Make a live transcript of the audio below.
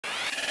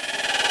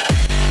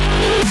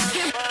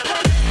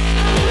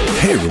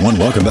Hey everyone,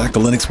 welcome back to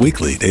Linux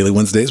Weekly, daily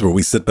Wednesdays where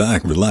we sit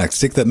back, relax,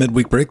 take that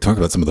midweek break, talk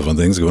about some of the fun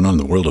things going on in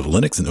the world of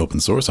Linux and open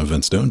source. I'm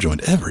Vince Stone,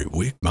 joined every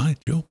week by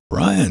Jill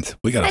Bryant.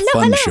 We got a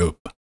fun show,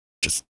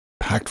 just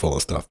packed full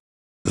of stuff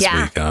this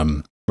week. We're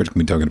going to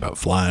be talking about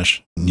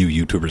Flash, new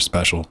YouTuber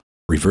special,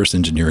 reverse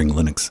engineering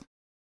Linux.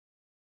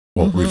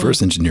 Well,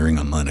 reverse engineering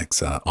on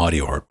Linux,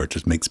 audio hardware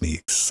just makes me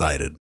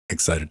excited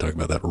to talk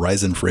about that.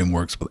 Ryzen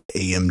frameworks with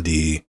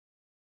AMD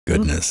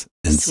goodness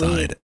inside.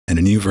 Sweet. And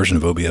a new version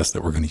of OBS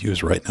that we're going to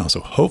use right now. So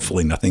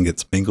hopefully nothing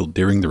gets mingled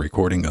during the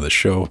recording of the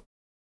show.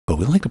 But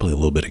we like to play a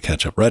little bit of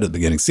catch up right at the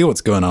beginning, see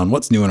what's going on,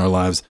 what's new in our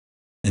lives.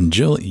 And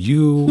Jill,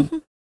 you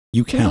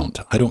count.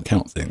 I don't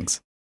count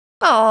things.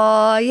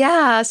 Oh,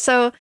 yeah.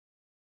 So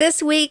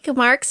this week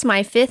marks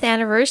my 5th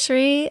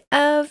anniversary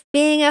of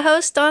being a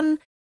host on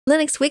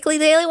Linux Weekly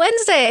Daily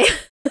Wednesday.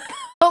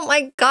 Oh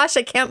my gosh,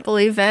 I can't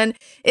believe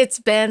it's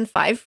been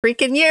 5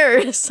 freaking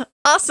years.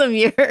 Awesome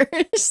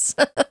years.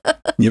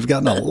 You've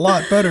gotten a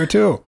lot better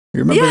too.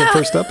 You remember the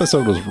first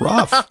episode was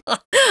rough.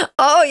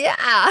 Oh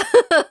yeah.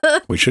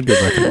 We should go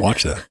back and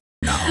watch that.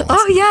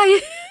 Yeah,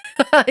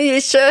 you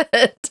should.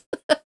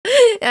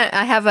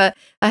 I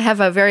have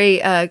a very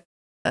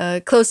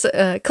close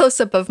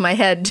up of my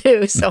head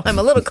too, so I'm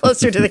a little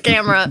closer to the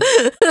camera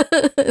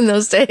in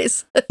those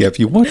days. Yeah, if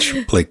you watch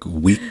like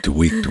week to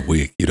week to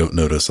week, you don't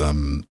notice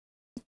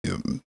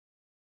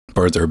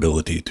parts our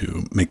ability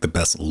to make the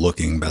best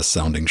looking, best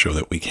sounding show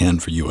that we can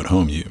for you at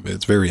home.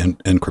 It's very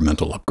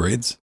incremental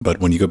upgrades, but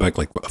when you go back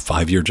like a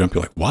 5-year jump,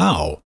 you're like,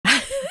 wow.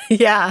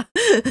 Yeah.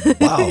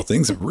 Wow,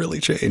 things have really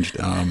changed.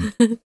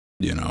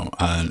 You know,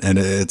 and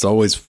it's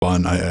always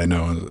fun. I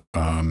know,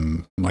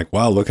 I'm like,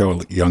 wow, look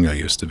how young I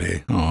used to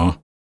be. Aw.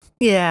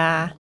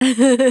 Yeah.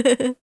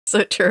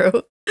 So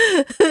true.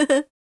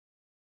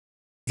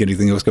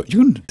 Anything else go?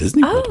 You're going to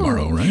Disney World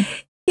tomorrow,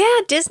 right? Yeah,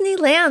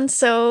 Disneyland.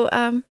 So,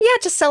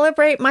 to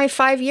celebrate my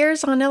 5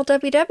 years on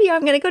LWW,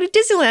 I'm going to go to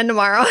Disneyland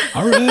tomorrow.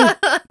 All right.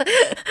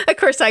 Of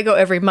course, I go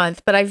every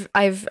month, but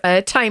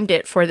I've timed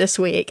it for this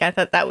week. I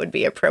thought that would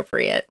be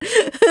appropriate.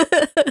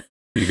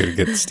 You going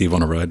to get Steve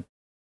on a ride?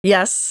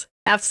 Yes,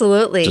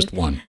 absolutely. Just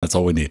one. That's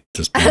all we need.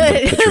 Just one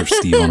picture of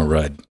Steve on a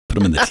ride. Put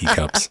him in the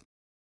teacups.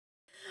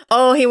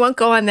 Oh, he won't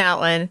go on that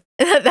one.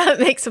 That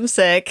makes him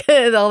sick.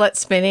 All that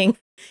spinning.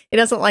 He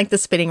doesn't like the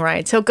spinning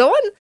rides. He'll go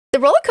on the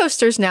roller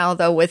coasters now,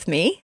 though, with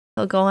me.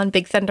 He'll go on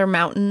Big Thunder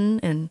Mountain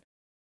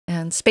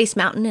and Space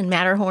Mountain and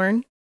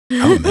Matterhorn.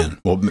 Oh,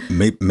 man. Well,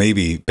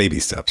 maybe baby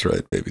steps,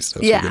 right? Baby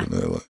steps. Yeah.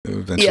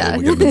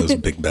 Eventually we'll get into those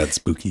big, bad,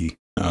 spooky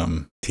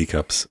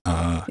teacups.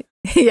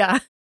 Yeah.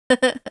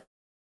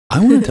 I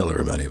want to tell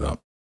everybody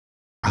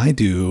I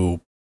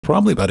do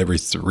probably about every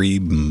 3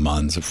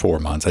 months or 4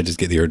 months, I just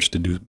get the urge to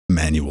do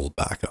manual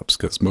backups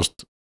because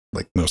most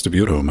of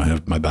you at home, I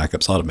have my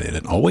backups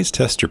automated. Always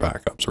test your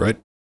backups, right?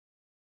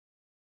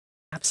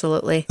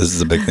 Absolutely. This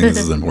is a big thing. This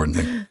is an important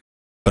thing.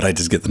 But I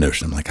just get the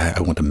notion. I'm like,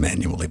 I want to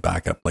manually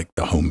back up like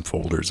the home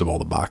folders of all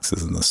the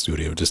boxes in the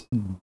studio. Just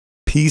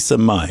peace of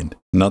mind,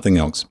 nothing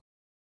else.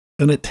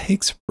 And it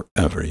takes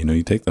forever. You know,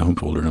 you take the home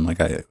folder and I'm like,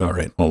 all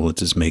right, well, let's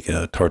just make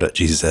a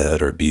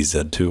tar.gz or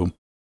bz2.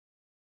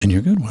 And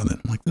you're good with it.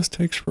 I'm like, this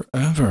takes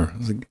forever. I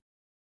was like,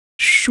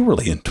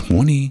 surely in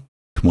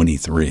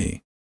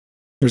 2023,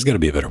 there's got to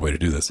be a better way to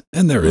do this.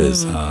 And there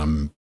is.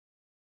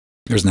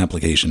 There's an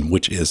application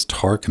which is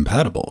tar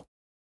compatible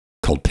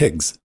called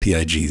Pigz,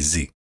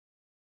 P-I-G-Z.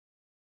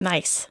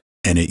 Nice.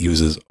 And it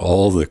uses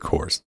all the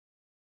cores,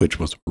 which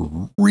was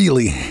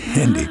really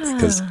handy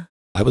because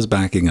I was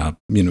backing up,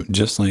 you know,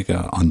 just like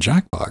on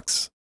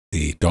Jackbox,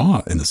 the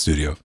DAW in the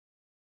studio.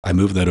 I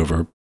moved that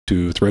over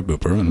to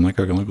Threadripper, and I'm like,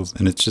 okay,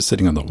 and it's just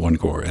sitting on the one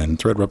core. And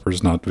Threadripper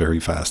is not very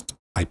fast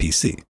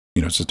IPC.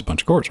 You know, it's just a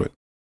bunch of cores, right?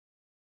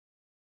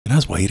 And I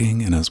was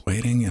waiting, and I was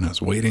waiting, and I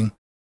was waiting.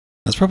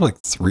 I was probably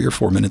like 3 or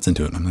 4 minutes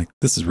into it. And I'm like,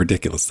 this is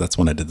ridiculous. That's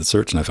when I did the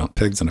search, and I found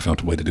Pigz, and I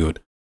found a way to do it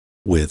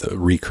with a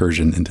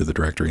recursion into the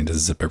directory and to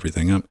zip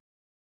everything up.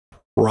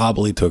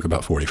 Probably took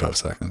about 45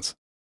 seconds.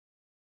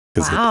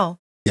 Wow.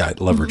 It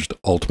leveraged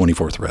all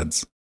 24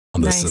 threads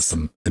on this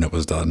system, and it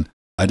was done.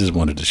 I just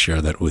wanted to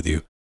share that with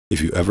you. If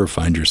you ever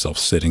find yourself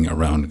sitting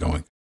around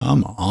going,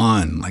 come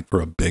on, like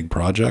for a big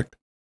project,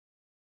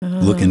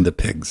 look into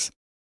Pigz.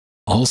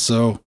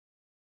 Also,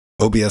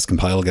 OBS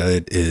compile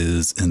guide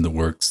is in the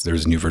works.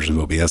 There's a new version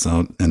of OBS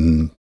out,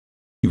 and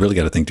you really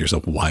got to think to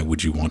yourself, why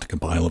would you want to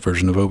compile a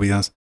version of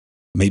OBS?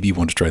 Maybe you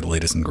want to try the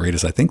latest and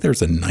greatest. I think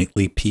there's a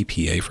nightly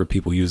PPA for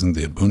people using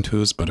the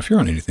Ubuntu's, but if you're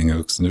on anything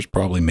else, there's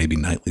probably maybe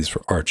nightlies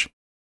for Arch.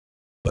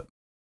 But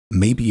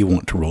maybe you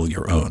want to roll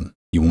your own.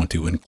 You want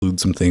to include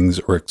some things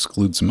or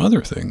exclude some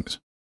other things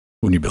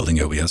when you're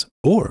building OBS,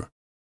 or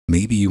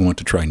maybe you want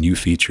to try new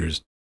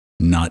features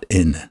not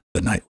in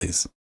the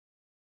nightlies.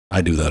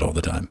 I do that all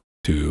the time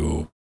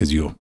too, because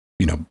you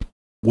know,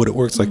 what it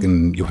works like,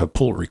 and you'll have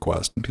pull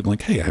requests, and people are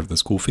like, hey, I have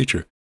this cool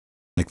feature.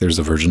 Like there's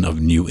a version of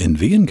new NV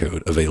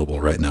encode available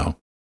right now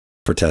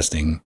for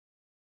testing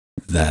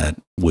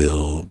that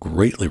will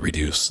greatly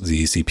reduce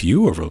the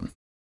CPU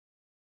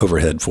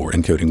overhead for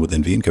encoding with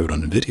NV encode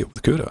on NVIDIA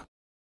with CUDA.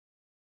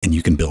 And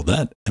you can build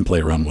that and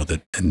play around with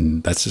it.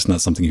 And that's just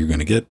not something you're going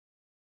to get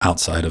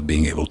outside of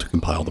being able to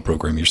compile the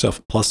program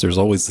yourself. Plus, there's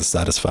always the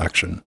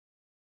satisfaction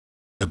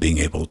of being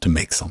able to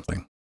make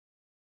something.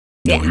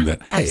 Knowing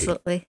that, hey,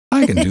 absolutely.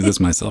 I can do this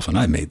myself and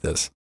I made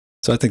this.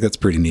 So I think that's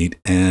pretty neat.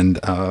 And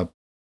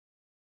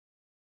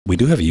we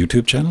do have a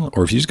YouTube channel,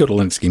 or if you just go to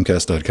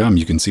linuxgamecast.com,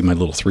 you can see my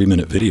little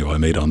 3-minute video I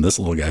made on this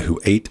little guy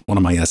who ate one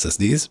of my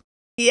SSDs.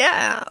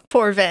 Yeah,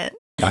 poor Vent.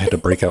 I had to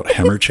break out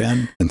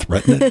Hammerchan and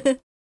threaten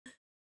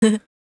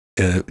it.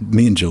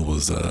 Me and Jill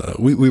was,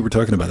 we were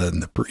talking about that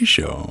in the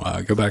pre-show.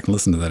 Go back and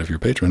listen to that if you're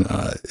a patron.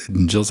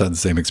 Jill's had the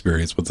same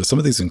experience with some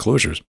of these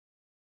enclosures.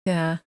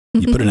 Yeah.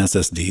 You put an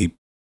SSD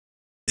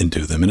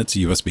into them, and it's a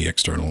USB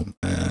external,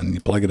 and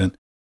you plug it in.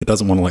 It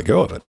doesn't want to let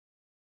go of it.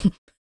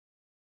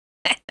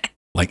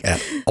 Like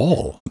at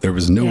all. There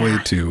was no way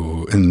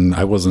to, and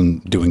I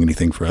wasn't doing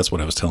anything for us,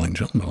 what I was telling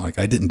Jill, but like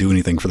I didn't do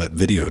anything for that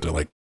video to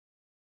like,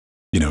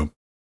 you know,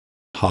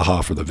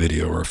 haha for the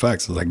video or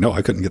effects. I was like, no,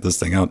 I couldn't get this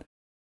thing out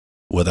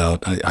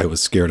without, I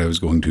was scared I was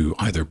going to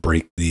either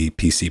break the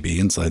PCB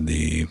inside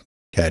the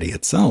caddy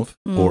itself,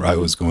 or I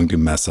was going to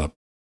mess up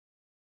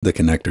the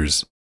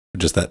connectors,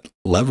 just that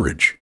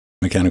leverage,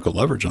 mechanical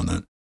leverage on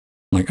that.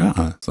 I'm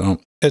like, so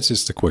it's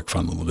just a quick,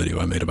 fun little video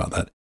I made about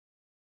that.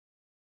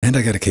 And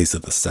I got a case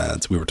of the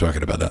SADs. We were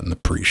talking about that in the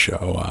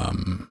pre-show.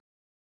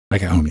 I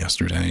got home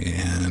yesterday,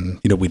 and,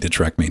 you know, we did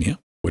Trackmania,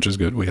 which is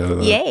good. We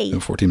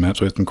had 14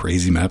 maps. We had some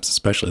crazy maps,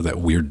 especially that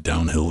weird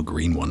downhill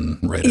green one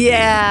right at the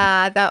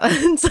end. That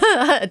one's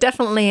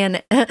definitely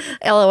an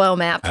LOL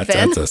map.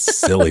 That's a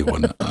silly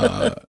one.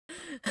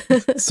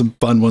 Some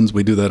fun ones.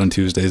 We do that on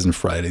Tuesdays and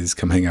Fridays.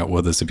 Come hang out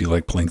with us if you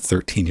like playing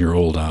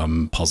 13-year-old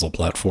puzzle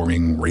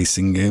platforming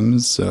racing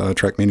games,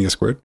 Trackmania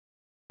Squared.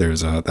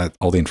 There's that.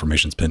 All the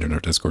information's pinned in our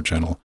Discord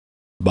channel.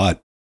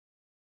 But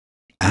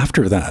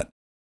after that,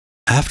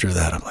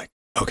 I'm like,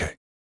 okay,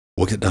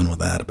 we'll get done with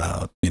that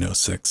about,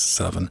 6,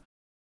 7.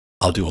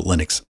 I'll do a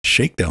Linux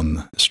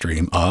shakedown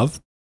stream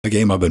of a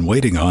game I've been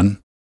waiting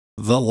on,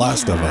 The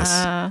Last of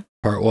Us,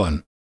 Part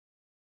 1.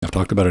 I've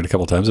talked about it a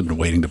couple times. I've been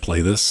waiting to play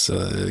this.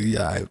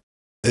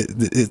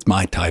 It's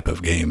my type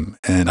of game,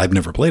 and I've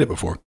never played it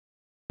before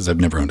because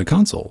I've never owned a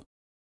console.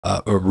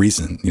 A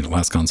recent,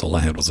 last console I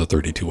had was a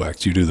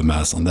 32X. You do the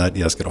math on that.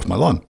 Yes, get off my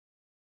lawn.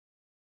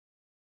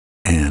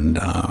 And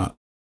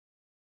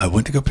I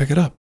went to go pick it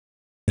up,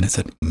 and it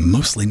said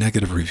mostly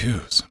negative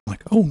reviews. I'm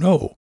like, oh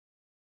no.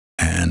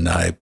 And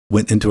I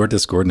went into our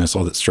Discord, and I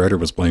saw that Strider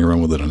was playing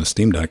around with it on a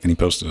Steam Deck, and he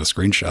posted a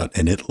screenshot,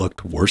 and it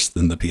looked worse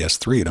than the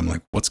PS3. And I'm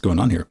like, what's going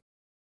on here?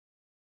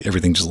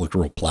 Everything just looked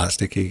real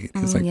plasticky.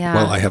 It's like,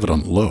 well, I have it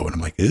on low. And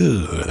I'm like,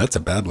 ew, that's a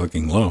bad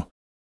looking low.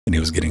 And he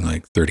was getting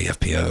like 30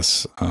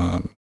 FPS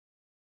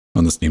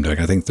on the Steam Deck,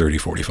 I think 30,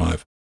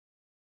 45.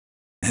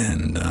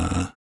 And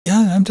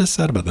I'm just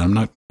sad about that. I'm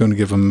not going to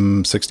give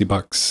him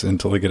 $60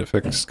 until I get it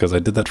fixed, because I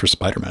did that for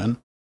Spider-Man.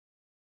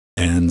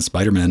 And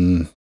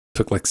Spider-Man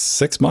took like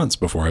 6 months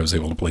before I was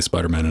able to play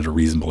Spider-Man at a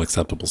reasonable,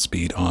 acceptable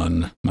speed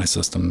on my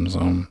system.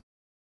 So,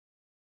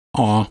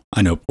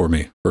 I know, poor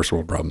me. First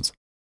world problems.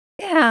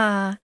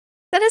 Yeah.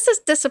 That is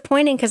just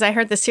disappointing because I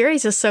heard the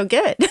series is so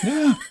good.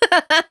 Yeah.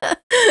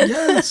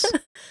 Yes.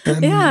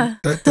 And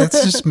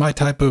that's just my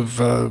type of,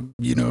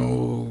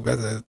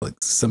 like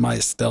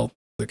semi-stealth,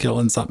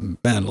 killing something.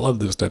 Man, I love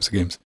those types of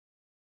games.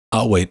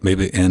 I'll wait,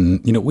 maybe.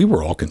 And, we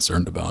were all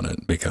concerned about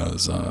it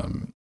because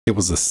it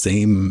was the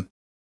same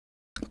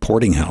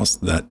porting house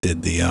that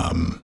did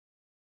the,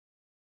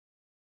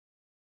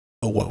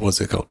 what was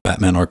it called?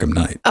 Batman Arkham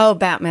Knight. Oh,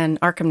 Batman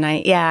Arkham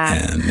Knight, yeah.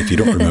 And if you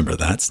don't remember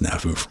that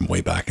snafu from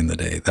way back in the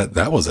day,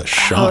 that was a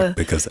shock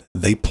because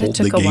they pulled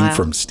the game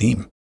from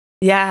Steam.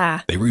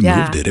 Yeah. They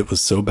removed it. It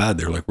was so bad.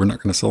 They're like, we're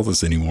not going to sell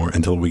this anymore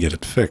until we get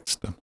it fixed.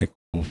 I'm like,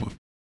 well,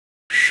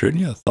 shouldn't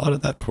you have thought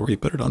of that before you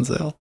put it on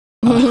sale?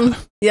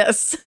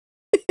 Yes.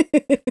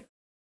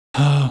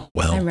 Well.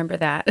 I remember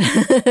that.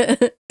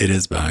 It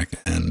is back.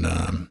 And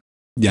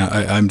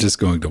I'm just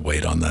going to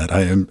wait on that.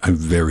 I'm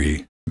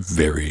very,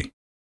 very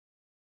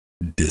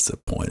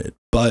disappointed,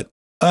 but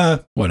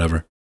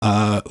whatever.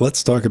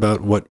 Let's talk about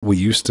what we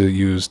used to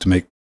use to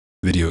make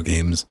video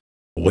games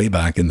way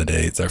back in the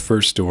day. It's our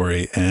first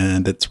story,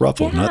 and it's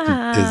Ruffle.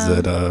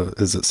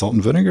 Is it salt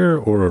and vinegar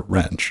or a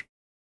ranch?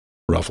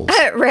 Ruffles.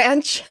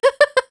 Ranch.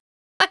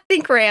 I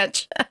think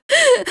ranch.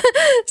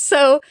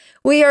 So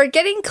we are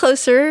getting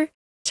closer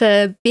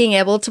to being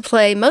able to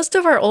play most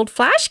of our old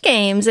Flash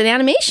games and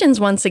animations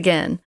once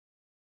again.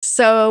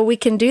 So we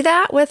can do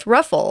that with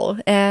Ruffle,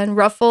 and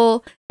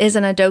Ruffle is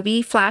an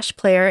Adobe Flash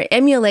Player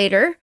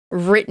emulator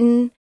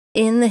written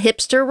in the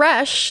hipster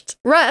Rust,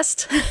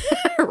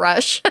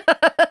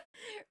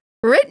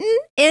 written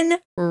in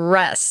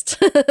Rust,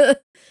 the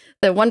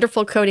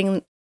wonderful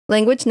coding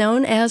language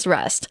known as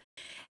Rust.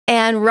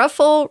 And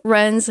Ruffle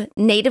runs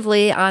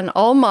natively on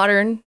all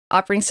modern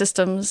operating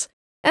systems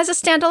as a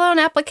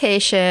standalone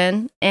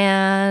application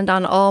and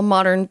on all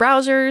modern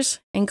browsers,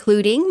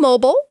 including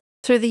mobile,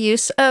 through the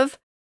use of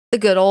the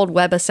good old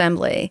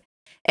WebAssembly.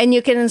 And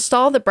you can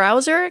install the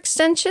browser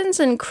extensions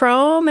in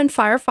Chrome and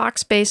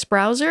Firefox-based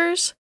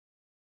browsers.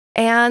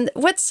 And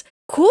what's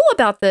cool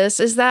about this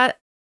is that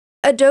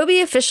Adobe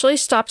officially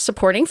stopped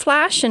supporting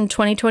Flash in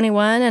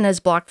 2021 and has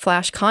blocked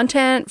Flash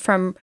content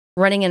from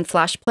running in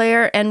Flash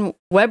Player, and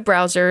web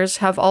browsers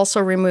have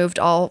also removed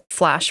all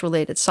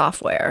Flash-related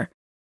software.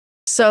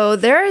 So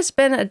there has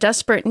been a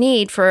desperate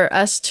need for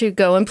us to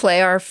go and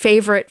play our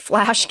favorite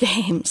Flash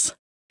games.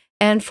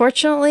 And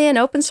fortunately, an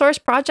open source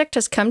project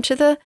has come to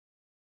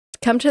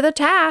the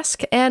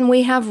task, and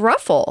we have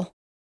Ruffle.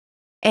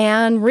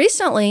 And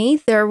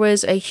recently, there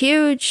was a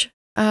huge,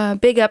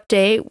 big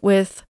update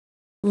with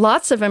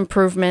lots of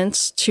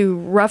improvements to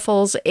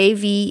Ruffle's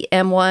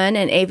AVM1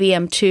 and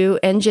AVM2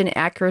 engine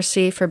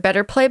accuracy for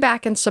better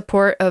playback and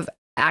support of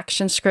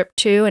ActionScript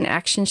 2 and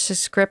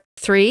ActionScript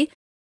 3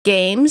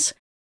 games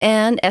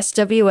and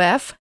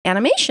SWF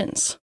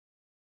animations.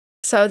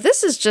 So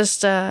this is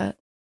just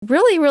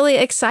really, really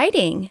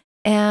exciting.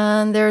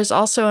 And there's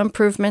also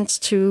improvements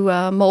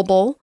to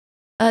mobile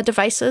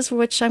devices,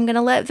 which I'm going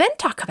to let Ven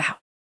talk about.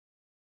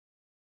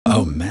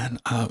 Oh, man.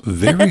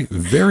 Very,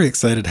 very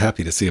excited,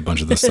 happy to see a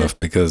bunch of this stuff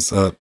because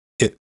the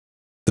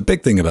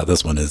big thing about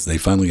this one is they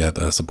finally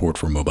got support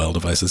for mobile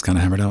devices kind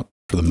of hammered out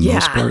for the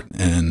most part.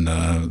 And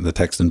the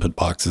text input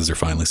boxes are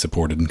finally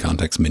supported in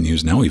context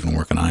menus now, even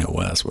work on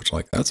iOS, which,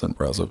 like, that's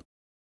impressive.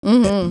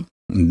 Mm-hmm.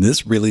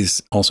 This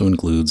release also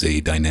includes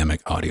a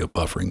dynamic audio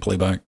buffering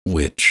playback,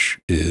 which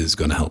is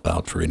going to help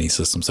out for any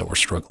systems that were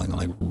struggling on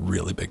like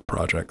really big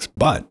projects.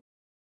 But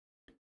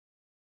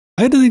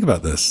I had to think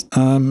about this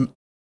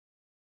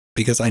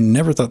because I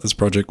never thought this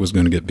project was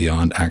going to get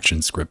beyond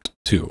ActionScript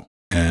 2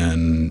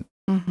 and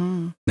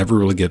never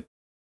really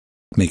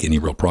make any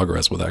real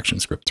progress with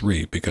ActionScript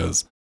 3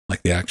 because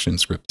like the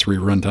ActionScript 3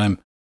 runtime,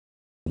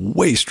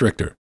 way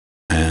stricter.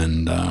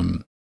 And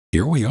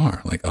here we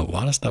are, like a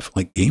lot of stuff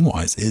like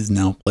game-wise is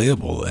now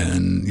playable.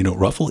 And, you know,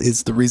 Ruffle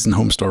is the reason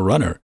Homestar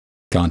Runner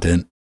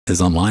content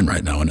is online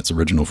right now in its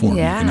original form.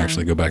 Yeah. You can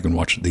actually go back and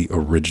watch the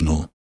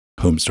original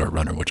Homestar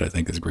Runner, which I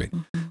think is great.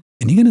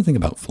 And you got to think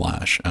about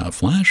Flash.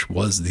 Flash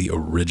was the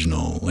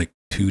original like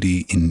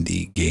 2D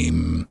indie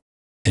game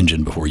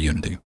engine before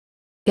Unity.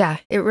 Yeah,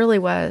 it really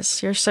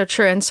was. You're so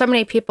true. And so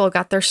many people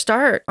got their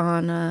start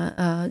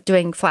on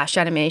doing Flash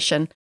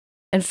animation.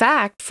 In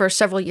fact, for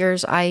several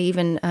years, I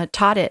even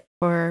taught it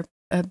for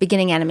a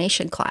beginning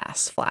animation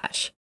class,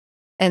 Flash.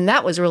 And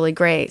that was really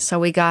great. So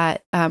we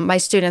got my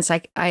students,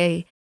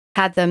 I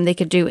had them, they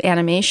could do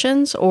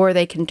animations or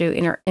they can do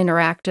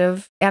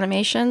interactive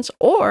animations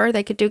or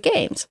they could do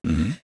games.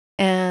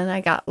 And I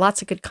got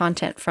lots of good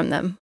content from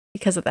them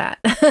because of that.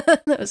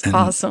 That was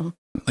awesome.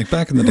 Like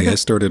back in the day, I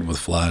started with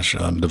Flash,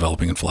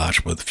 developing in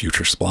Flash with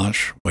Future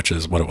Splash, which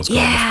is what it was called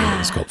before it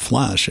was called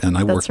Flash. And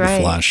I worked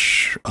with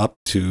Flash up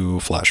to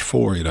Flash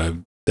 4, you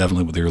know,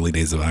 definitely with the early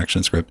days of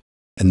ActionScript.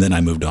 And then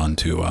I moved on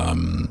to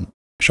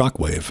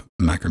Shockwave,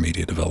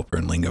 Macromedia developer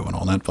and Lingo and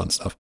all that fun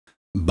stuff.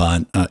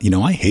 But, you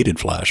know, I hated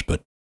Flash,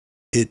 but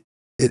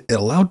it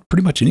allowed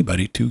pretty much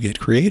anybody to get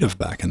creative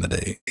back in the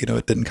day. You know,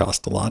 it didn't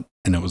cost a lot.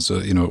 And it was,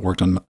 you know, it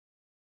worked on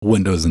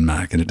Windows and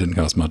Mac, and it didn't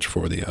cost much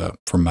for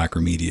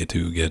Macromedia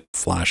to get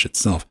Flash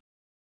itself.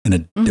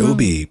 And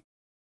Adobe,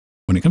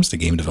 when it comes to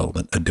game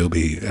development,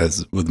 Adobe,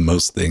 as with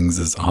most things,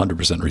 is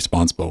 100%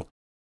 responsible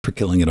for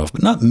killing it off.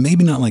 But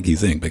maybe not like you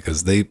think,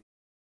 because they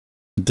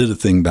did a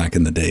thing back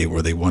in the day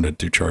where they wanted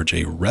to charge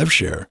a rev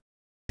share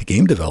to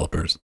game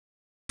developers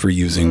for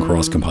using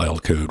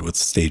cross-compiled code with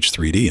Stage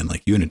 3D and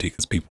like Unity,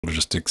 because people are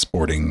just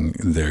exporting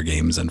their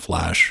games in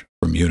Flash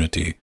from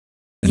Unity.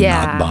 And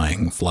not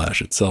buying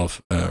Flash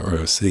itself,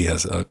 or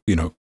CS, you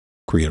know,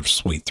 Creative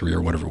Suite 3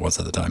 or whatever it was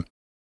at the time.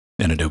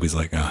 And Adobe's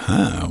like,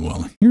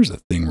 well, here's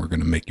a thing we're going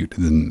to make you.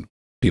 And then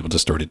people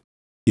just started,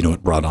 you know,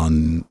 it brought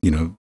on, you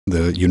know,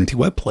 the Unity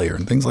web player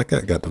and things like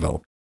that got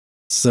developed.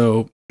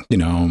 So, you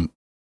know,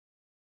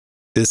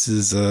 this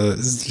is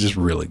just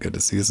really good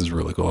to see. This is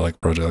really cool. I like a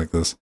project like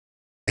this.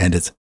 And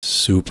it's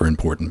super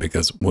important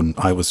because when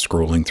I was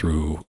scrolling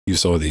through, you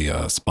saw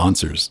the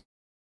sponsors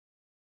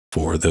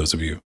for those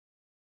of you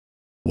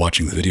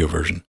watching the video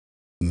version.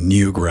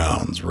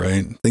 Newgrounds,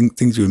 right?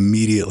 Things you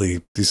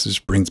immediately, this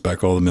just brings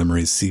back all the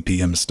memories.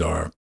 CPM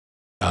Star,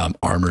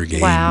 Armor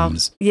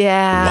Games,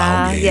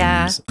 WoW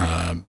Games,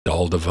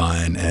 Doll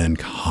Divine, and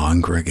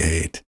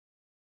Congregate.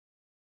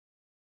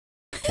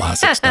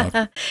 Classic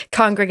stuff.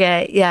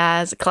 Congregate,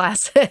 yeah, is a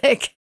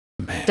classic.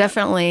 Man.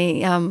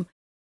 Definitely.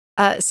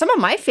 Some of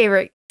my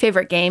favorite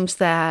games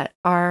that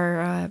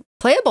are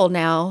playable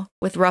now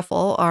with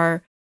Ruffle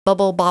are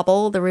Bubble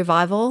Bobble, the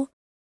Revival,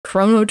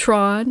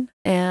 Chronotron,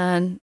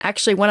 and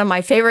actually one of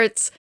my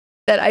favorites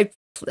that I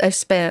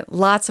spent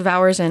lots of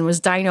hours in was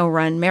Dino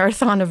Run,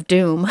 Marathon of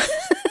Doom.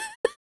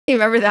 You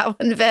remember that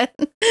one, Ben?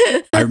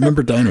 I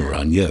remember Dino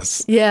Run,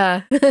 yes.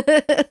 Yeah.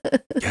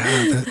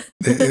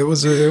 It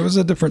was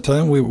a different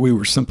time. We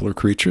were simpler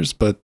creatures,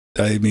 but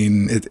I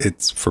mean,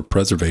 it's for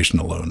preservation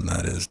alone.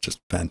 That is just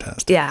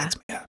fantastic. Yeah. It makes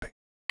me happy.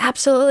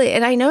 Absolutely.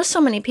 And I know so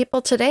many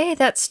people today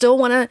that still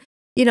want to,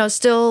 you know,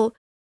 still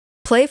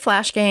play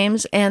Flash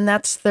games, and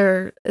that's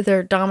their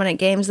dominant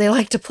games they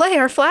like to play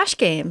are Flash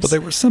games. But they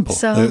were simple.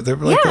 So, they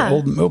were like the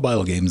old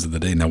mobile games of the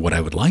day. Now, what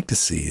I would like to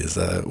see is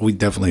we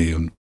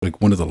definitely,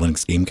 like one of the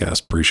Linux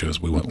Gamecast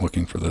pre-shows, we went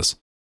looking for this.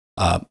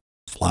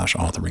 Flash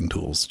authoring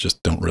tools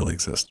just don't really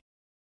exist.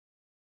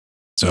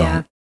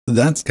 So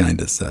that's kind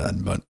of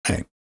sad, but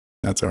hey,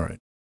 that's all right.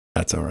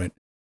 That's all right.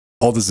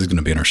 All this is going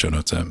to be in our show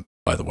notes,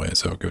 by the way,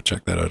 so go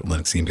check that out at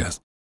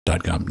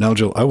linuxgamecast.com. Now,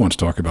 Jill, I want to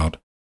talk about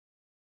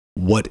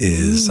what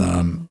is...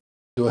 do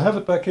I have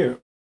it back here?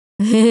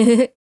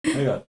 Hang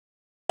on.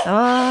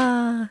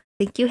 I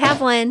think you have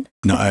one.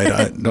 No,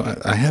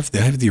 I have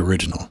the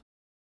original.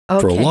 Okay.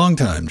 For a long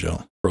time,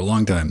 Jill,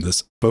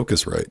 this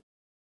Focusrite,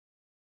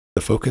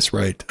 the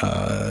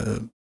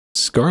Focusrite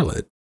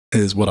Scarlett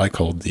is what I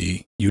called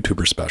the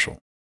YouTuber special.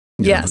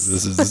 Yes.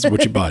 This is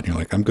what you bought. And you're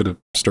like, I'm going to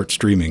start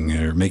streaming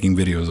or making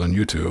videos on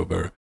YouTube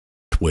or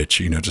Twitch,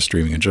 just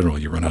streaming in general.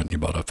 You run out and you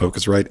bought a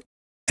Focusrite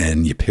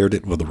and you paired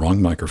it with the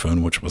wrong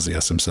microphone, which was the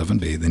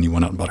SM7B. Then you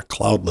went out and bought a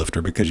cloud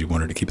lifter because you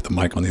wanted to keep the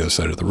mic on the other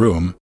side of the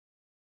room,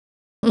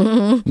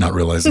 not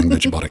realizing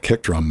that you bought a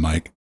kick drum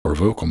mic or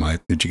vocal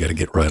mic that you got to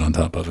get right on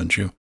top of, and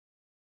you.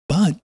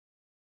 But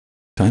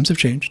times have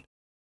changed.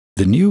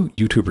 The new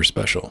YouTuber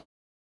special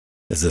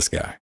is this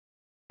guy.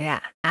 Yeah,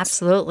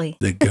 absolutely.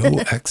 The Go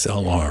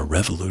XLR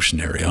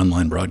revolutionary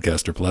online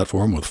broadcaster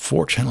platform with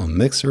 4-channel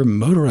mixer,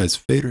 motorized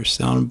fader,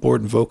 soundboard,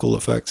 and vocal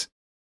effects.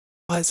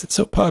 Why is it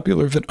so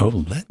popular? Oh,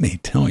 let me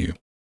tell you.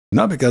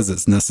 Not because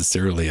it's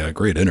necessarily a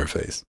great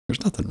interface.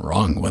 There's nothing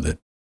wrong with it.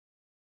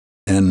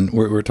 And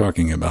we're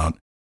talking about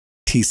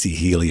TC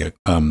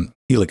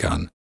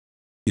Helicon.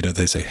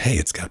 They say, hey,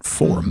 it's got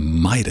 4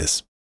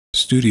 Midas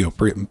studio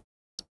Behringer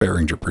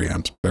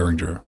preamps.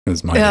 Behringer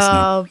is Midas.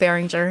 Oh,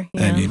 Behringer.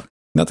 Yeah. And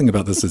nothing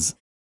about this is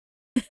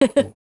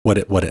what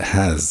it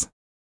has.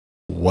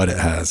 What it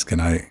has.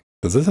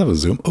 Does this have a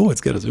zoom? Oh,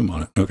 it's got a zoom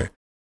on it. Okay.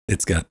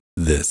 It's got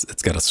this.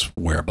 It's got a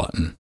swear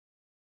button.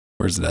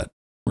 Where's that?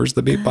 Where's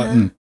the beep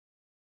button?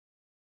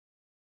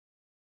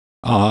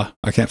 I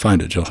can't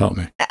find it. Jill, help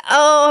me.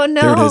 Oh,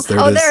 no. There it is.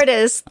 There it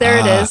is. There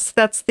it is.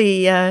 That's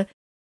the,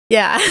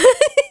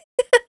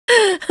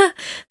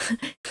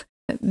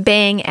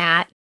 bang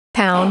at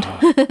pound.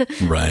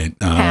 Right.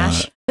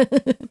 Hash.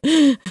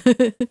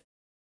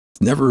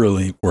 Never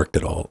really worked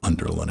at all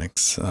under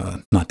Linux,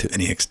 not to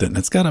any extent.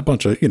 It's got a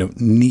bunch of,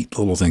 neat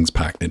little things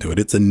packed into it.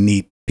 It's a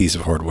neat piece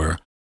of hardware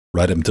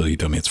right up until you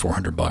tell me it's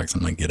 $400.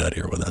 I'm like, get out of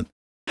here with that.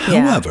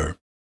 Yeah.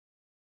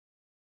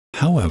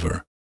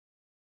 However,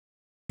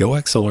 Go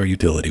XLR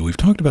utility, we've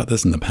talked about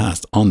this in the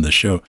past on the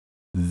show.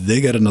 They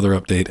got another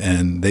update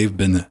and they've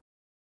been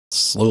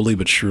slowly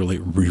but surely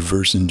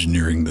reverse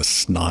engineering the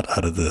snot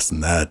out of this,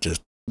 and that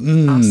just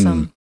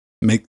awesome.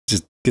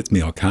 Just gets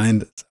me all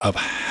kinds of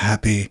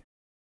happy.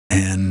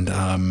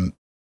 And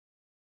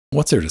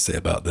what's there to say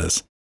about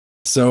this?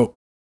 So,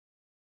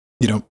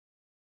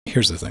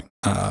 here's the thing.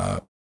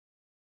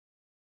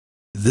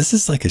 This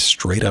is like a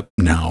straight up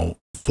now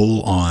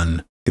full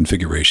on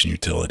configuration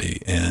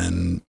utility,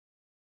 and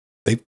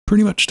they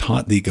pretty much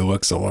taught the Go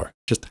XLR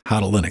just how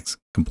to Linux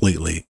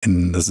completely.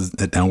 And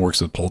it now works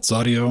with Pulse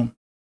Audio,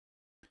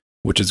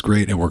 which is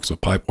great. It works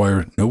with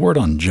Pipewire. No word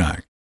on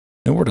Jack.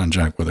 No word on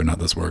Jack whether or not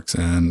this works.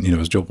 And,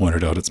 as Joe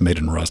pointed out, it's made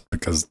in Rust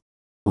because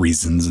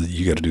reasons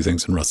you got to do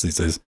things in Rust these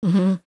days.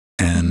 Mm-hmm.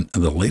 And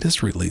the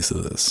latest release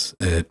of this,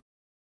 a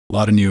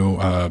lot of new,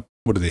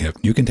 what do they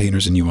have? New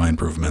containers and UI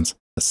improvements,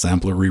 a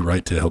sampler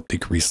rewrite to help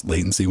decrease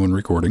latency when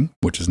recording,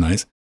 which is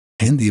nice,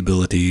 and the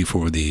ability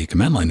for the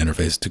command line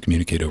interface to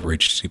communicate over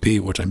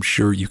HTTP, which I'm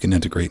sure you can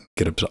integrate and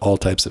get up to all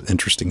types of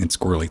interesting and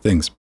squirrely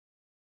things.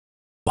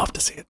 Love to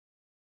see it.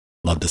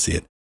 Love to see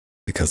it.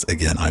 Because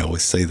again, I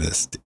always say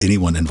this to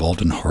anyone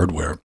involved in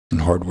hardware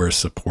and hardware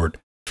support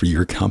for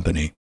your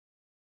company.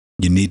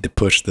 You need to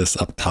push this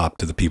up top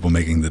to the people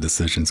making the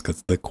decisions,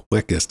 because the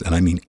quickest, and I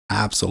mean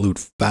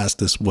absolute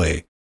fastest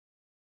way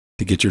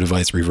to get your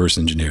device reverse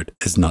engineered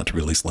is not to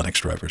release Linux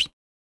drivers.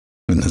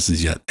 And this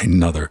is yet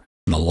another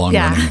in the long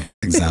running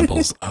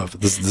examples of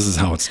this. This is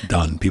how it's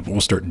done. People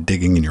will start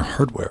digging in your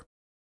hardware.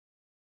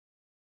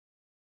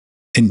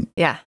 And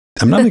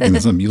I'm not making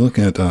this up. You look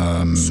at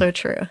so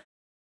true.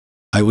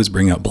 I always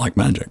bring up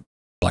Blackmagic.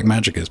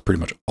 Blackmagic has pretty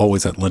much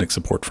always had Linux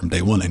support from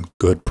day one and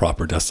good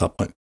proper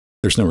desktop.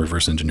 There's no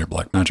reverse engineer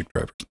Blackmagic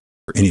drivers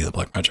for any of the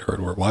Blackmagic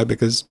hardware. Why?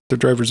 Because the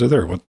drivers are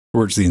there.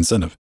 Where's the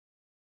incentive?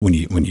 When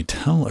you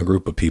tell a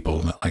group of people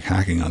that like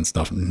hacking on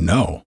stuff,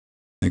 no,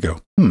 they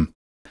go,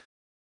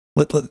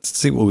 let's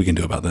see what we can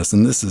do about this.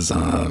 And this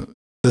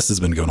has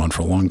been going on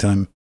for a long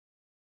time.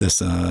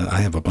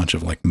 I have a bunch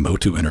of like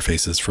Motu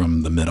interfaces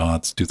from the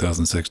mid-aughts,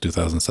 2006,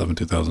 2007,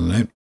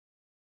 2008,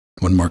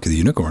 when Mark of the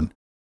Unicorn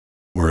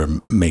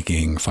were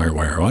making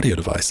FireWire audio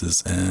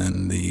devices,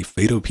 and the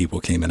Fado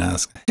people came and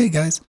asked, hey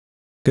guys,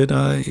 could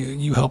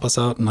you help us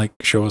out and like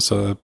show us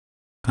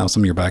how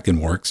some of your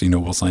backend works?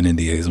 We'll sign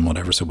NDAs and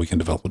whatever so we can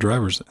develop the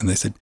drivers. And they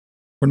said,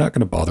 we're not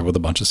going to bother with a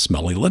bunch of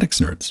smelly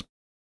Linux nerds.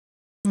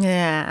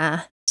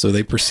 Yeah. So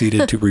they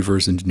proceeded to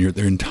reverse engineer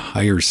their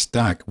entire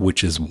stack,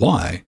 which is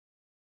why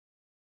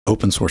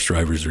open source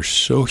drivers are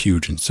so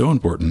huge and so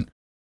important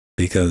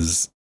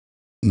because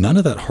none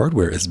of that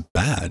hardware is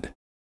bad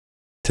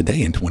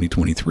today in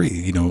 2023.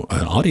 You know,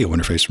 an audio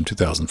interface from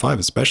 2005,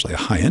 especially a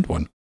high-end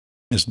one,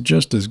 is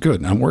just as good.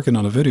 And I'm working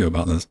on a video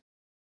about this.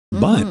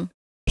 But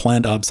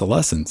planned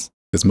obsolescence,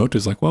 because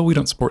Moto's like, well, we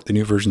don't support the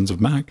new versions of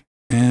Mac,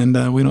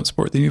 and we don't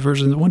support the new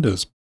versions of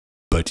Windows.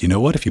 But you know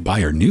what? If you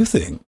buy our new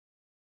thing,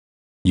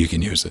 you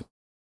can use it.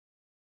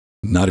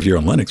 Not if you're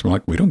on Linux. We're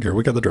like, we don't care.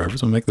 We got the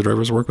drivers. We'll make the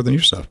drivers work with the new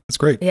stuff. It's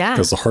great. Yeah.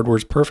 Because the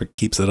hardware's perfect.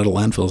 Keeps it out of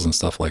landfills and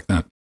stuff like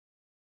that.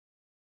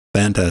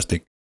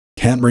 Fantastic.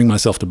 Can't bring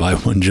myself to buy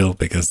one, Jill,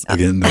 because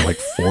again, they're like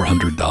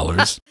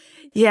 $400.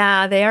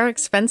 Yeah, they are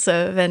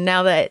expensive. And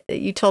now that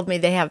you told me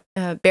they have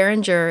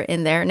Behringer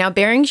in there. Now,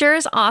 Behringer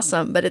is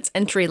awesome, but it's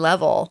entry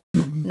level.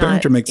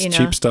 Behringer makes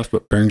cheap stuff,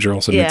 but Behringer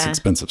also makes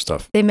expensive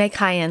stuff. They make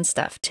high-end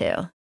stuff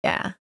too.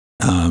 Yeah.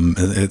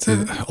 It's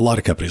a lot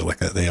of companies like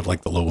that. They have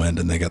like the low end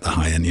and they got the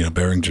high end. You know,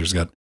 Behringer's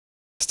got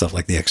stuff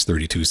like the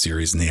X32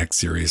 series and the X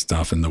series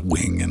stuff and the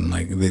Wing, and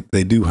like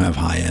they do have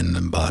high end.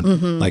 And but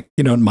like,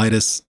 you know,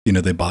 Midas, you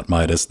know, they bought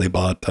Midas, they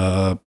bought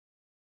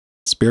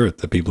Spirit,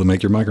 the people who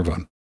make your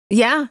microphone.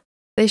 Yeah,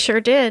 they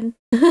sure did.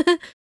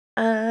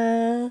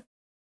 That's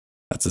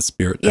a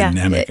Spirit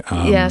Dynamic.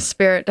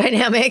 Spirit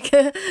Dynamic.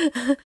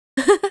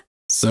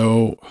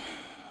 So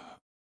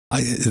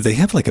they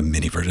have like a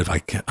mini version.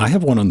 I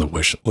have one on the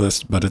wish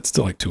list, but it's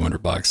still like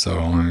 $200.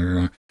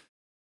 So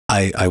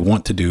I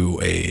want to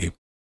do a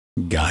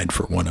guide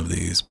for one of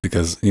these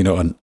because, you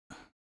know,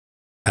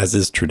 as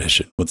is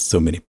tradition with so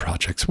many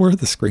projects, where are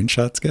the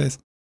screenshots, guys?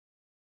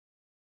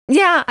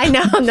 Yeah, I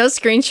know. No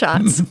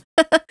screenshots.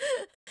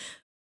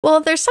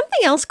 Well, there's something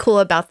else cool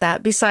about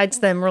that besides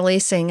them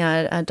releasing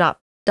a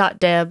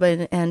 .deb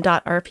and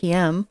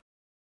 .rpm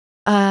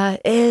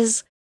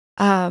is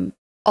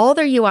all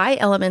their UI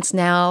elements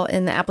now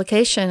in the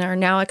application are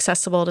now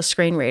accessible to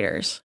screen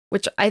readers,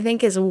 which I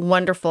think is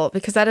wonderful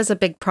because that is a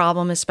big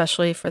problem,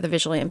 especially for the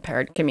visually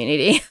impaired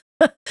community.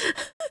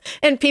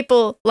 And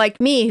people like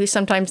me who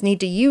sometimes need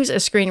to use a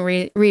screen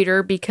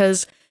reader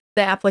because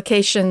the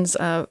application's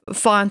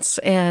fonts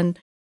and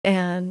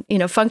you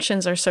know,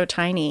 functions are so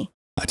tiny.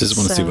 I just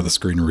want to see what the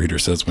screen reader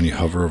says when you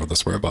hover over the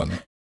swear button.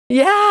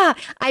 Yeah,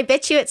 I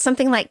bet you it's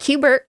something like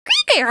Qbert.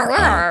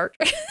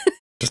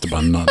 Just a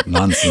bunch of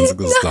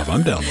nonsensical stuff.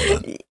 I'm down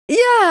with it.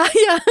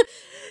 Yeah.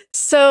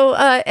 So,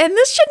 and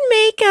this should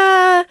make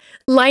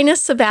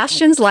Linus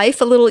Sebastian's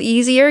life a little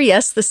easier.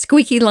 Yes, the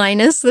squeaky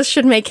Linus. This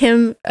should make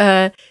him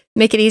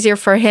make it easier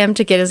for him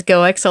to get his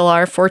Go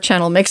XLR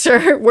 4-channel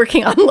mixer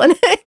working on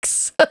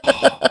Linux.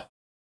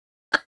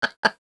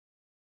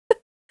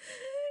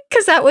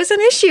 Because that was an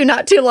issue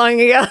not too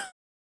long ago.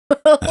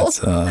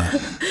 That's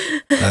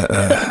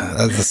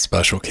a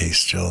special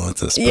case, Jill.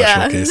 It's a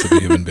special case of a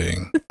human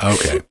being.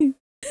 Okay.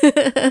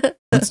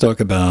 Let's talk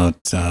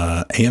about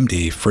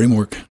AMD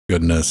framework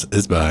goodness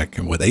is back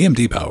with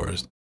AMD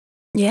powers.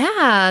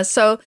 Yeah,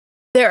 so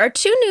there are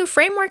 2 new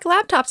framework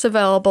laptops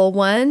available.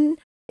 One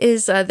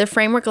is the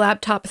Framework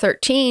Laptop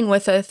 13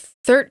 with a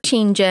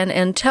 13 gen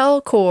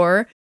Intel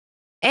core,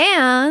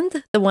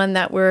 and the one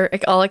that we're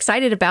all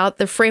excited about,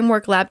 the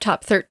Framework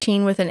Laptop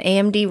 13 with an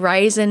AMD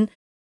Ryzen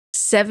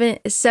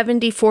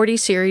 7040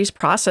 series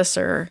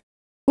processor.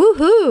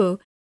 Woohoo!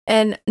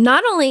 And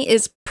not only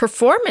is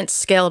performance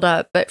scaled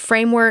up, but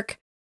Framework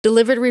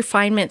delivered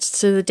refinements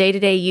to the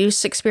day-to-day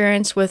use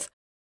experience with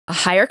a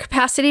higher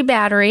capacity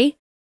battery,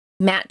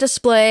 matte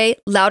display,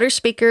 louder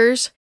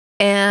speakers,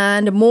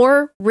 and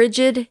more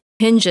rigid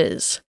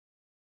hinges.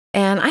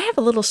 And I have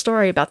a little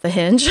story about the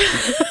hinge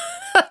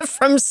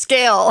from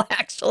Scale,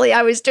 actually.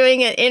 I was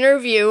doing an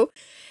interview,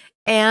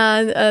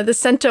 and the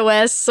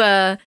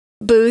CentOS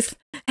booth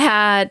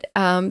had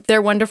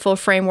their wonderful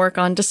framework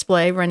on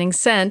display running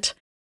Cent.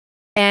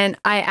 And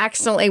I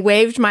accidentally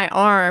waved my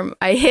arm.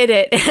 I hit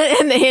it,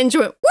 and the hinge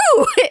went,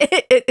 woo!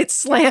 It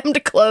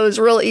slammed close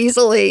real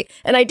easily.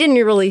 And I didn't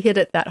really hit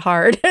it that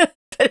hard, but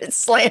it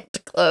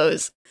slammed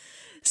close.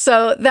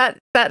 So that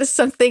is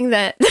something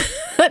that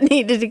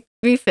needed to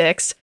be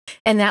fixed.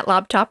 And that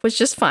laptop was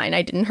just fine.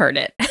 I didn't hurt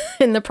it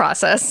in the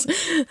process.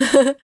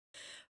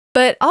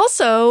 But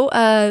also,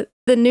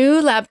 the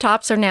new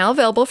laptops are now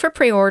available for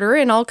pre-order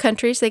in all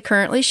countries they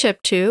currently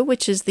ship to,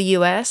 which is the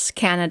US,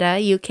 Canada,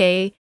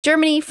 UK,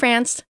 Germany,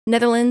 France,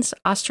 Netherlands,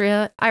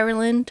 Austria,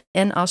 Ireland,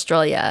 and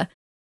Australia.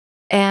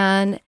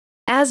 And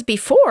as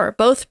before,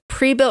 both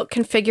pre-built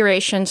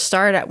configurations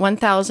start at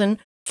 $1,049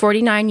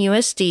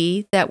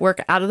 USD that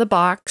work out of the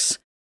box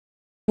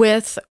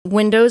with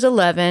Windows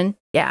 11.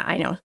 Yeah, I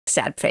know,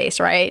 sad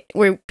face, right?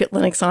 We put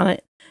Linux on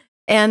it.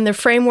 And the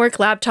Framework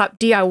Laptop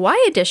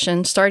DIY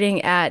Edition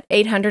starting at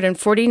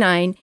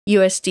 $849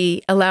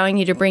 USD, allowing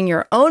you to bring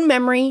your own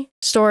memory,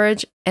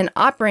 storage, and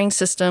operating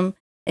system,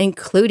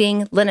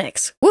 including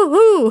Linux.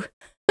 Woohoo!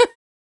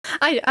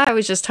 I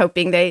was just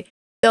hoping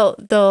they'll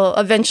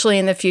eventually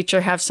in the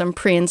future have some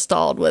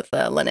pre-installed with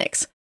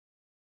Linux.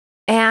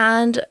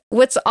 And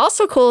what's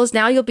also cool is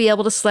now you'll be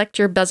able to select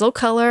your bezel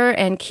color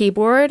and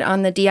keyboard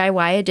on the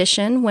DIY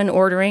edition when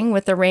ordering,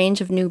 with a range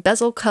of new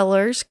bezel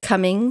colors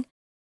coming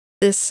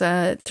this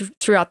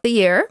throughout the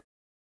year.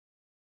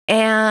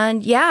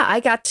 And yeah,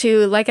 I got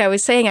to, like I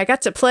was saying, I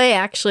got to play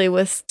actually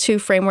with 2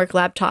 Framework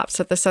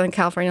laptops at the Southern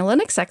California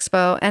Linux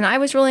Expo. And I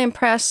was really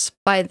impressed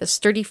by the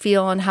sturdy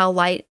feel and how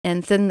light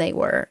and thin they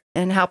were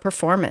and how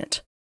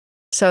performant.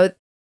 So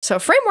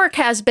Framework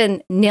has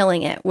been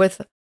nailing it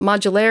with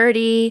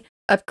modularity,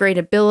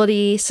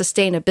 upgradability,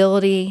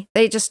 sustainability.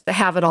 They just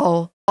have it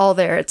all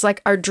there. It's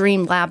like our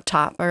dream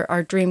laptop,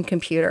 our dream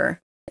computer.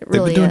 It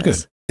really is. They've been doing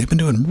good. They've been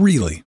doing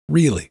really,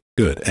 really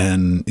good.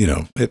 And,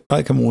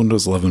 I come on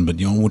Windows 11, but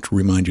I want to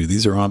remind you,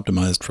 these are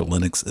optimized for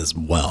Linux as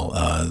well.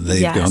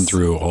 They've gone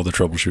through all the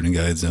troubleshooting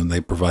guides, and they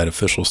provide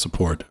official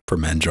support for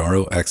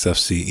Manjaro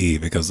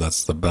XFCE because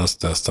that's the best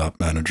desktop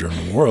manager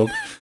in the world.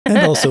 And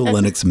also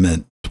Linux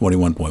Mint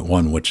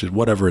 21.1, which is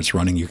whatever it's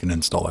running, you can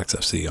install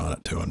XFCE on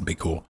it too and be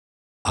cool.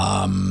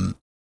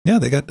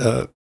 They got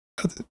a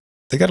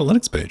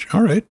Linux page.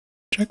 All right,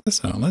 check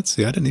this out. Let's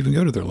see. I didn't even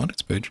go to their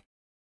Linux page.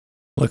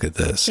 Look at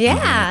this.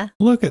 Yeah.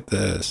 Look at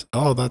this.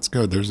 Oh, that's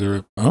good.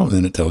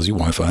 Then it tells you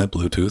Wi-Fi,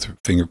 Bluetooth,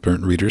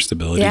 fingerprint reader,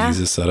 stability,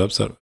 easy setup.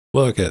 So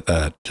look at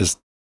that. Just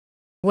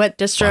what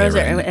distros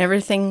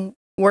everything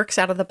works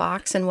out of the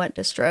box and what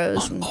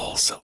distros. On all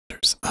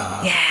cylinders.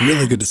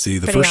 Really good to see.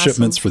 The first awesome.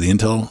 Shipments for the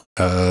Intel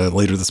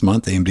later this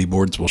month. AMD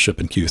boards will ship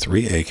in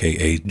Q3,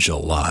 aka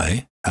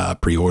July.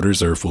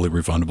 Pre-orders are fully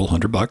refundable,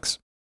 $100.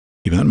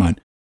 Keep that in mind.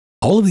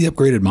 All of the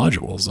upgraded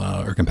modules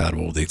are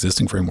compatible with the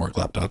existing Framework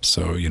laptops.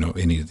 So,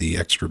 any of the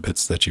extra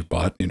bits that you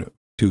bought,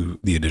 to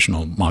the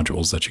additional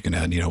modules that you can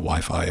add,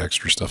 Wi-Fi,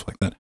 extra stuff like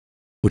that,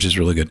 which is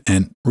really good.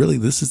 And really,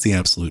 this is the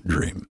absolute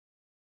dream.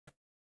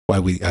 Why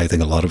I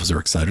think a lot of us are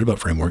excited about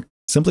Framework,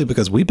 simply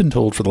because we've been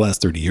told for the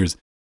last 30 years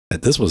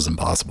that this was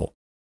impossible.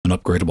 An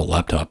upgradable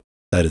laptop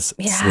that is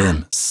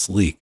slim,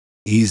 sleek,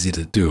 easy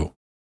to do.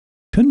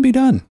 Couldn't be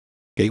done.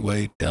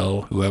 Gateway,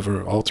 Dell,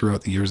 whoever, all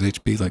throughout the years,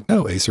 HP, like,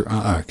 no, Acer,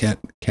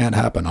 can't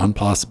happen,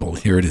 impossible.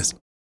 Here it is,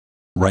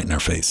 right in our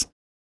face.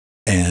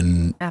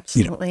 And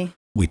absolutely,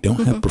 we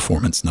don't have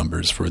performance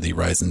numbers for the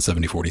Ryzen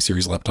 7040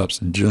 series laptops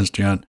just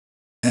yet,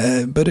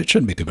 but it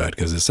shouldn't be too bad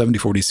because the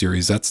 7040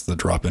 series, that's the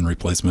drop-in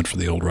replacement for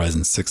the old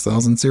Ryzen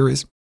 6000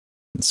 series.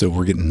 And so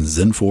we're getting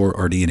Zen 4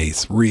 RDNA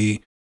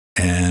 3,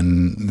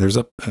 and there's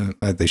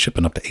they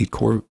shipping up to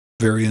 8-core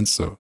variants,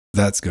 so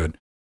that's good.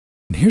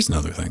 And here's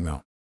another thing,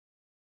 though.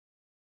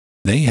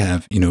 They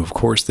have, of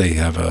course, they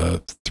have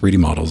 3D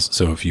models.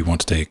 So if you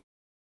want to take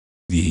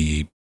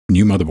the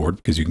new motherboard,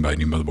 because you can buy a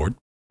new motherboard,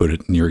 put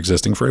it in your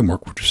existing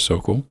Framework, which is so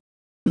cool,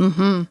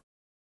 and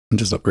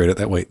just upgrade it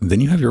that way.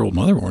 Then you have your old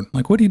motherboard.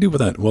 Like, what do you do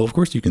with that? Well, of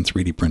course, you can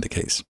 3D print a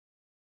case.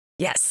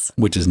 Yes.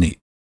 Which is neat.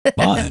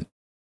 But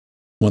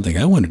one thing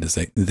I wanted to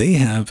say,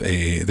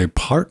 they're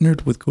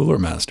partnered with Cooler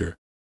Master.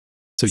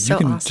 So you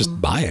can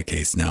just buy a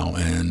case now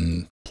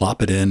and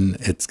plop it in.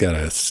 It's got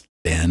a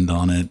stand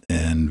on it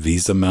and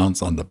Visa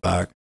mounts on the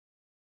back.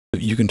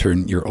 You can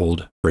turn your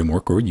old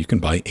Framework, or you can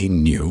buy a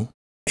new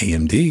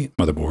AMD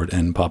motherboard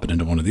and pop it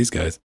into one of these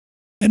guys.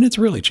 And it's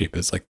really cheap.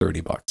 It's like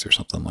 $30 or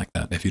something like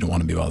that if you don't want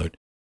to be bothered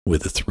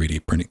with the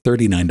 3D printing.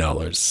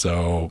 $39.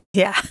 So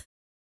yeah,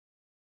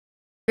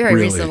 very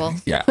reasonable.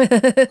 Yeah.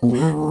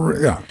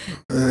 Yeah.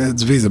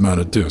 It's Visa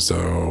mounted too.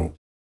 So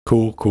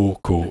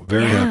cool.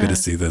 Very happy to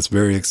see this.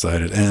 Very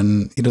excited.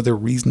 And, they're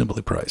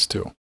reasonably priced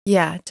too.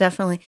 Yeah,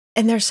 definitely.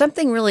 And there's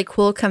something really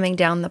cool coming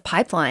down the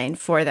pipeline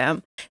for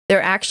them.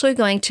 They're actually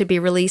going to be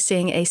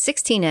releasing a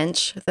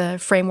 16-inch, the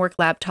Framework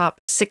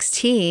Laptop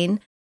 16,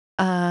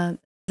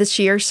 this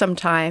year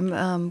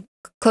sometime,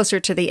 closer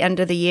to the end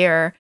of the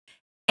year.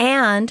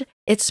 And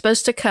it's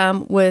supposed to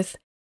come with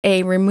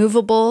a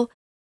removable,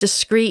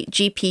 discrete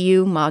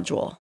GPU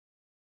module.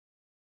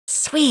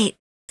 Sweet.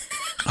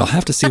 I'll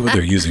have to see what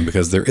they're using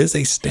because there is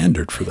a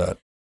standard for that.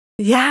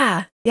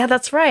 Yeah,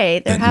 that's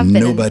right. There that have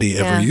been. Nobody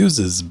ever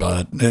uses,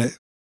 but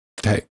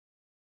hey.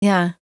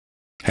 Yeah.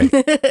 Hey,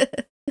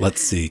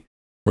 let's see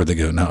where they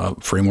go. Now,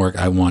 Framework,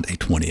 I want a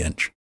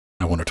 20-inch.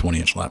 I want a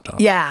 20-inch laptop.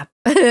 Yeah,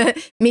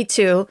 me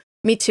too.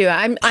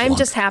 I'm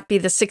just happy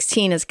the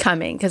 16 is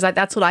coming because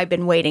that's what I've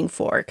been waiting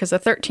for because the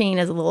 13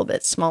 is a little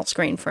bit small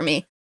screen for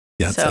me.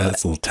 Yeah,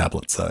 it's a little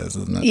tablet size,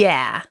 isn't it?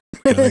 Yeah.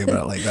 You think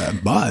about it like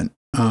that. But,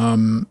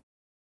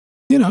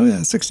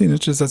 16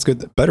 inches, that's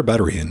good. Better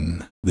battery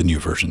in the new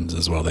versions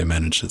as well. They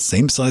managed the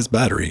same size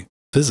battery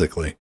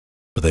physically,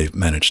 but they've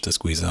managed to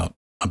squeeze out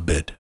a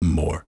bit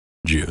more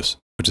juice,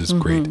 which is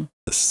great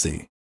to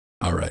see.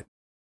 All right.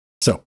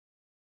 So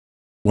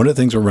one of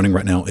the things we're running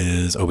right now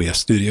is OBS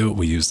Studio.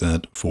 We use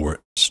that for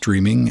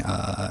streaming.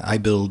 I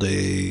build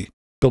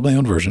my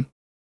own version.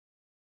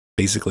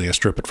 Basically, I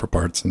strip it for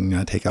parts and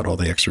I take out all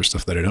the extra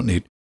stuff that I don't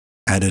need.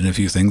 Add in a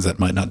few things that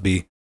might not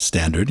be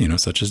standard,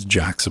 such as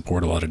jack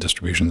support. A lot of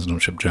distributions don't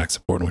ship jack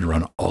support, and we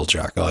run all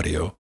jack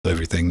audio, so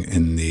everything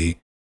in the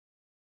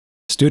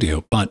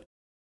studio. But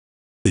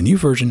the new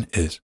version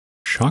is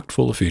chock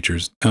full of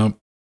features.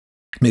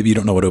 Maybe you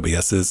don't know what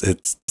OBS is.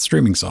 It's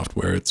streaming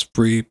software. It's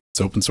free, it's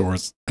open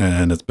source,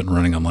 and it's been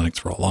running on Linux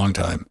for a long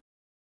time.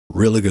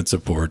 Really good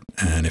support.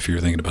 And if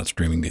you're thinking about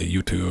streaming to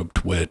YouTube,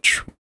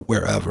 Twitch,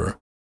 wherever,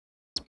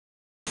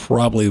 it's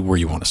probably where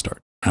you want to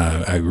start.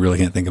 I really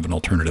can't think of an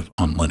alternative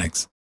on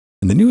Linux.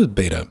 In the newest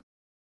beta,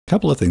 a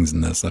couple of things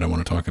in this that I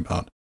want to talk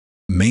about.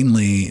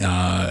 Mainly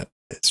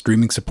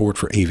streaming support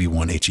for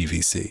AV1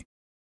 HEVC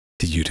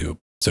to YouTube.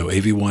 So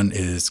AV1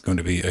 is going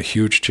to be a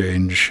huge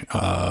change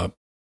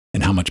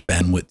in how much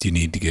bandwidth you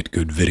need to get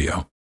good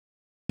video.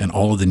 And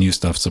all of the new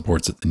stuff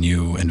supports it. The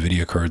new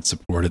NVIDIA cards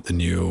support it, the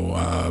new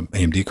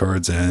AMD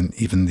cards, and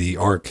even the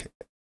ARC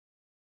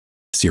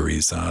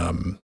series,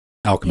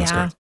 Alchemist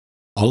cards.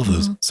 All of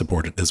those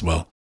support it as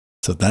well.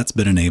 So that's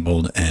been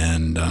enabled,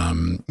 and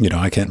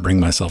I can't bring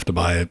myself to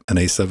buy an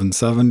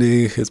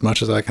A770 as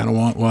much as I kind of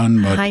want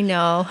one. But I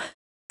know.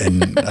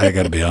 And I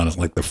got to be honest,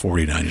 like the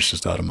 49 is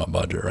just out of my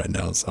budget right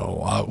now.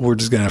 So we're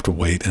just gonna have to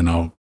wait, and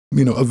I'll,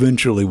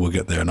 eventually we'll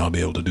get there, and I'll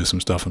be able to do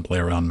some stuff and play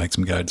around, and make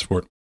some guides for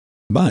it.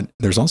 But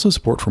there's also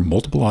support for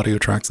multiple audio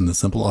tracks in the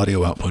simple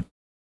audio output,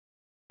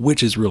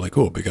 which is really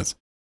cool because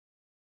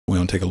we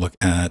want to take a look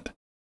at.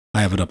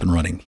 I have it up and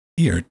running.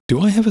 Here, do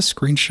I have a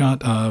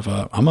screenshot of,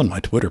 I'm on my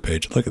Twitter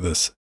page. Look at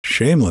this.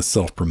 Shameless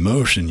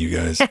self-promotion, you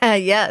guys.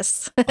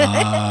 Yes.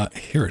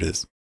 Here it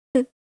is.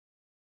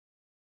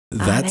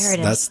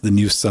 That's the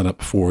new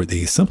setup for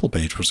the simple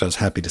page, which I was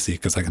happy to see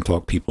because I can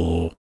talk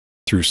people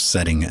through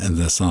setting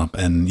this up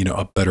and,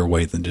 a better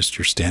way than just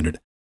your standard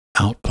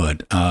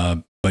output.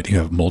 But you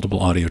have multiple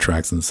audio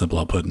tracks in the simple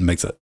output and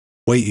makes it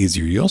way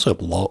easier. You also have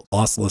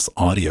lossless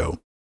audio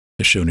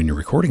as shown in your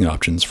recording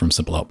options from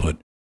simple output.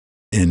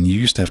 And you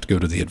used to have to go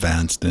to the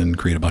advanced and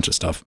create a bunch of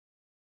stuff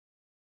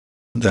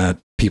that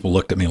people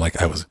looked at me like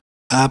I was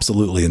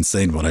absolutely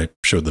insane when I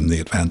showed them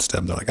the advanced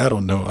tab. They're like, I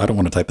don't know. I don't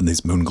want to type in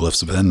these moon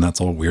glyphs of N. That's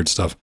all weird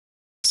stuff.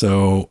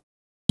 So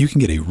you can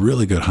get a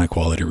really good high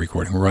quality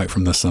recording right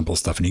from this simple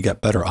stuff. And you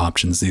get better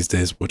options these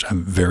days, which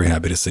I'm very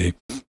happy to see.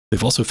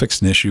 They've also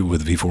fixed an issue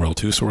with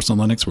V4L2 source on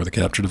Linux where the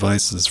capture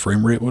device's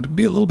frame rate would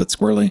be a little bit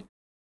squirrely.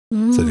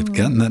 So they've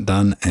gotten that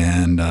done,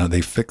 and they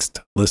fixed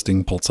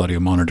listing pulse audio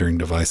monitoring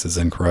devices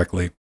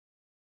incorrectly.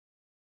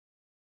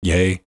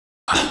 Yay.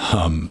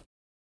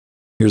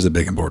 Here's a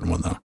big important one,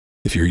 though.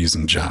 If you're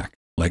using jack,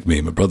 like me,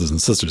 my brothers and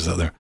sisters out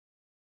there,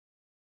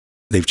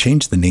 they've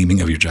changed the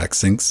naming of your jack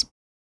sinks.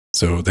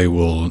 So they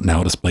will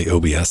now display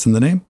OBS in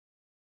the name,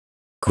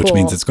 which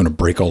means it's going to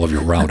break all of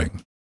your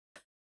routing.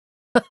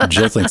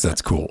 Jill thinks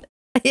that's cool.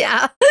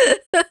 Yeah.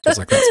 She's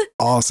like, that's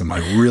awesome. I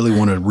really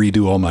want to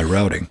redo all my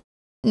routing.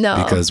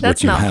 No, because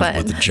what you have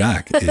with the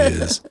jack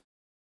is,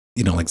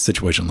 like a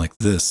situation like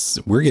this,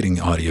 we're getting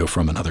audio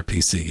from another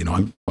PC.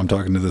 I'm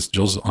talking to this,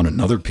 Jill's on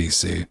another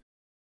PC,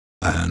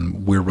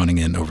 and we're running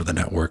in over the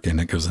network, and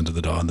it goes into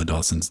the DAW, and the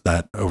DAW sends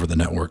that over the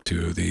network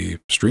to the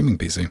streaming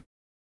PC.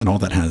 And all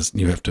that has,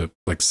 you have to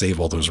save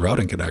all those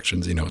routing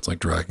connections. It's like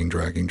dragging.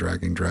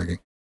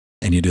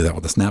 And you do that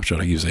with a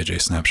snapshot. I use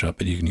AJ Snapshot,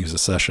 but you can use a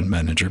session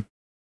manager.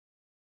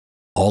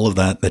 All of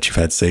that you've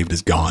had saved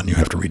is gone. You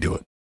have to redo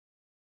it.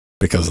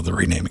 Because of the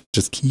renaming.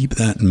 Just keep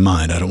that in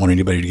mind. I don't want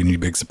anybody to get any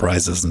big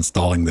surprises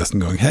installing this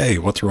and going, hey,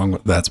 what's wrong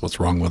with that's what's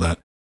wrong with that.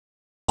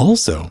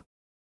 Also,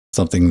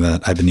 something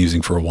that I've been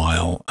using for a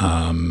while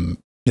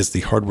is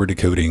the hardware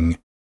decoding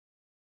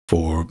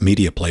for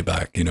media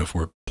playback. If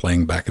we're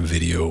playing back a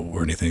video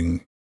or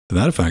anything to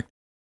that effect,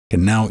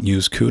 can now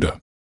use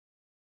CUDA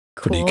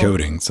for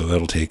decoding. So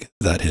that'll take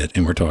that hit.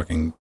 And we're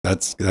talking,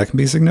 that can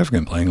be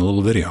significant playing a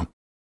little video.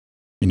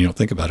 And you don't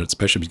think about it,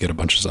 especially if you get a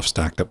bunch of stuff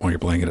stacked up while you're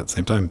playing it at the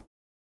same time.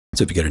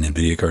 So if you get an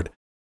NVIDIA card,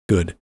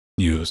 good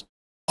news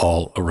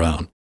all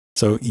around.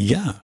 So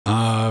yeah,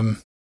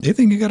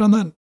 anything you got on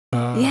that?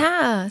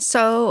 Yeah,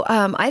 so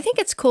I think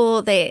it's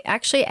cool. They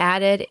actually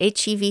added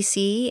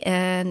HEVC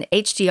and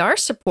HDR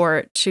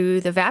support to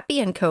the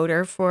VAPI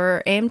encoder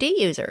for AMD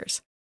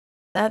users.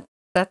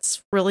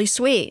 That's really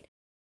sweet.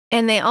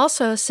 And they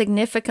also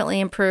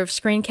significantly improved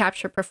screen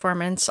capture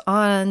performance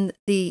on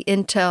the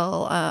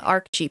Intel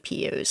Arc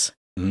GPUs.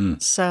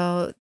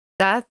 So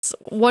that's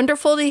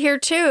wonderful to hear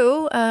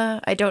too.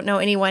 I don't know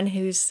anyone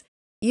who's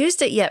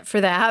used it yet for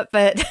that,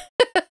 but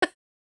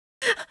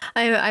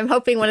I'm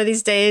hoping one of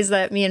these days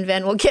that me and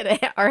Ven will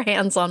get our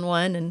hands on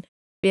one and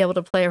be able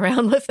to play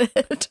around with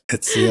it.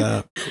 It's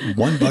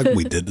one bug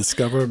we did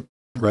discover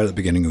right at the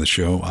beginning of the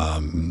show.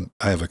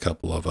 I have a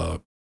couple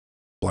of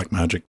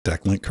Blackmagic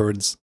Decklink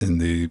cards in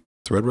the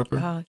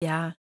Threadripper. Oh,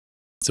 yeah.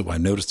 So I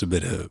noticed a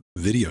bit of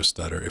video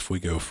stutter if we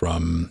go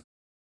from...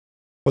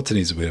 What's an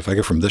easy way? If I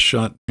go from this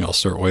shot, I'll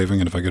start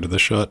waving, and if I go to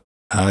this shot,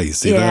 you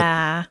see that?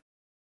 Yeah.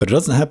 But it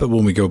doesn't happen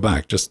when we go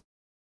back. Just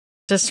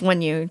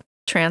when you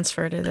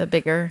transfer to the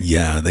bigger.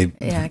 Yeah,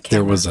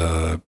 there was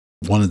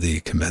one of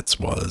the commits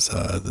was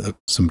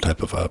some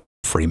type of a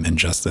frame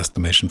ingest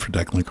estimation for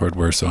Decklink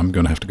hardware. So I'm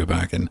going to have to go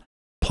back and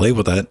play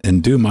with that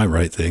and do my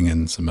right thing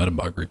and submit a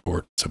bug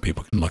report so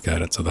people can look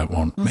at it. So that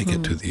won't make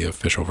it to the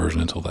official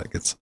version until that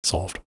gets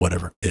solved,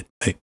 whatever it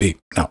may be.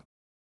 Now,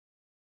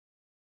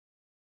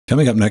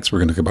 coming up next, we're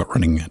going to talk about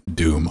running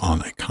Doom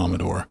on a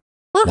Commodore.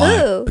 Woohoo!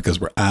 Why? Because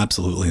we're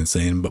absolutely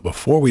insane. But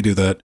before we do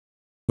that,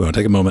 we want to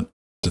take a moment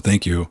to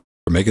thank you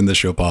for making this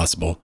show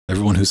possible.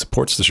 Everyone who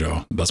supports the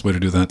show, the best way to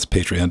do that is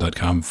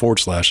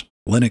patreon.com/Linux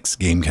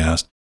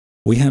Gamecast.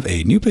 We have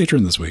a new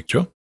patron this week,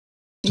 Jill.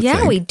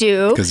 Yeah, we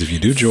do. Because if you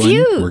do join,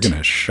 we're going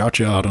to shout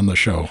you out on the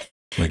show.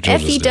 Like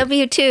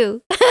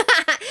FEW2.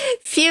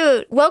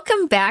 Feud.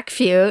 Welcome back,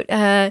 Feud.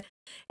 Yeah,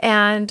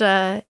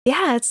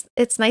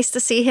 it's nice to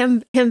see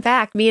him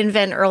back. Me and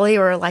Ven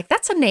earlier were like,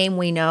 that's a name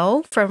we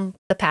know from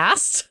the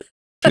past.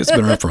 Feud's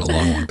been around for a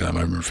long time.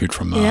 I remember Feud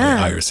from the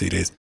IRC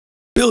days.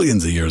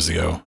 Billions of years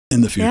ago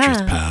in the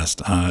future's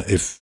past.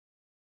 If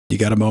you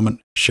got a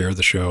moment, share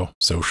the show,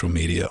 social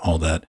media, all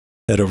that.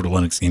 Head over to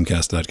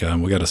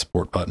linuxgamecast.com. We got a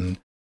support button.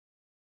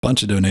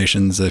 Bunch of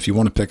donations. If you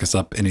want to pick us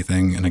up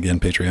anything, and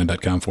again,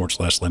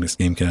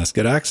 patreon.com/LinuxGamecast.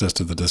 Get access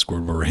to the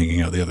Discord where we're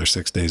hanging out the other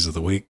 6 days of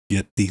the week.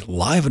 Get the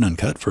live and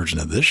uncut version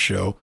of this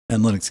show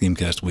and Linux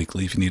Gamecast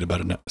Weekly. If you need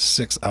about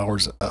 6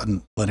 hours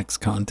of Linux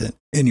content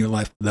in your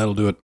life, that'll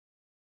do it.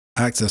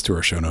 Access to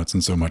our show notes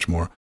and so much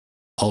more.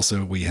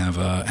 Also, we have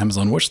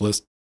Amazon wish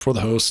list for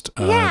the host.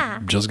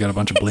 Jill's got a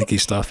bunch of Blinky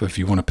stuff if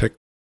you want to pick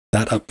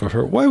that up for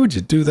her. Why would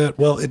you do that?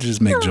 Well, it just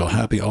makes Jill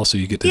happy. Also,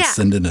 you get to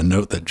send in a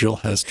note that Jill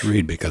has to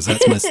read because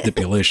that's my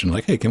stipulation.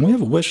 Like, hey, can we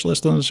have a wish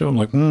list on the show? I'm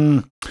like,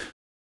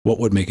 what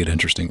would make it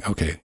interesting?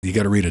 Okay, you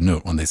got to read a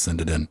note when they send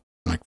it in.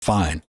 I'm like,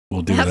 fine,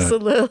 we'll do that.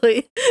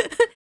 Absolutely.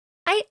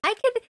 I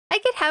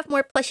could have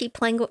more plushy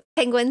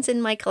penguins in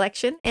my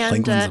collection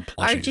and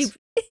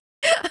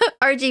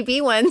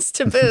RGB ones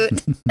to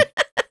boot.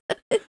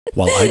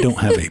 While I don't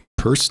have a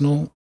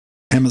personal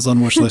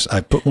Amazon wish list, I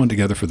put one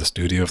together for the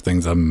studio of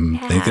things I'm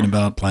thinking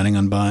about, planning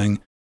on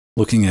buying,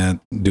 looking at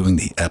doing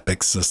the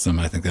Epic system.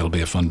 I think that'll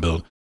be a fun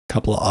build.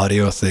 Couple of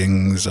audio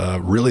things,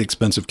 really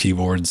expensive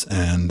keyboards,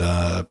 and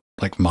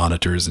like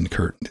monitors and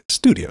curtain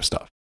studio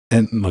stuff.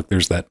 And look,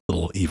 there's that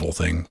little evil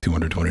thing,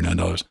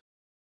 $229,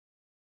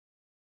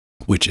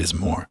 which is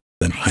more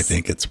than I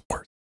think it's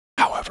worth.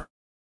 However,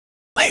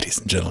 ladies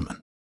and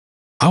gentlemen,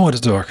 I want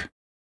to talk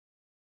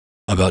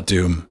about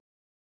Doom.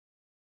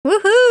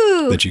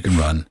 Woohoo! That you can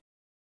run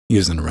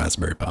using a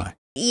Raspberry Pi.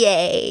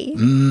 Yay.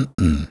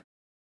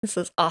 This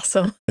is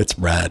awesome. It's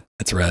rad.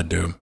 It's rad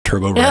Doom.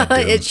 Turbo rad Doom.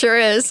 It sure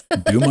is.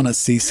 Doom on a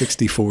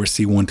C64,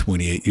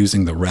 C128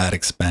 using the rad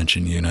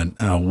expansion unit.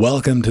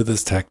 Welcome to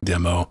this tech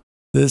demo.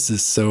 This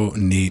is so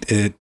neat.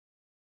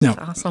 Now,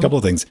 awesome. A couple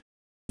of things.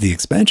 The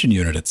expansion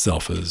unit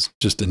itself is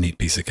just a neat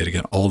piece of kit.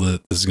 Again,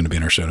 this is going to be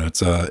in our show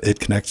notes.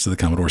 It connects to the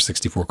Commodore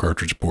 64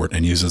 cartridge port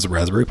and uses a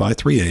Raspberry Pi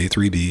 3A,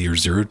 3B, or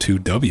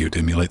 02W to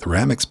emulate the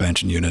RAM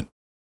expansion unit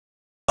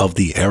of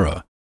the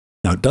era.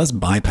 Now, it does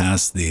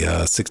bypass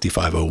the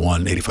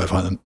 6501,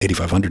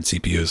 8500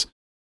 CPUs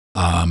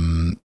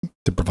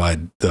to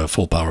provide the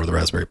full power of the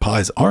Raspberry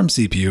Pi's ARM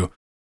CPU.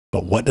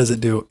 But what does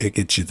it do? It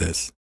gets you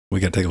this.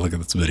 We got to take a look at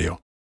this video.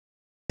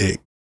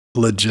 It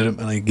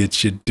legitimately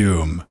gets you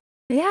Doom.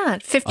 Yeah,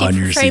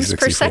 50 frames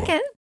per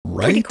second.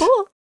 Right? Pretty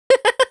cool.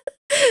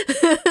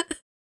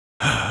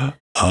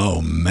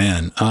 Oh,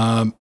 man.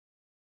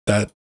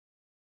 That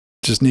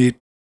just neat.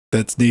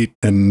 That's neat.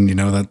 And you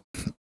know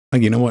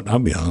what? I'll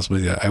be honest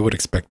with you. I would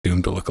expect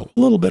Doom to look a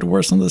little bit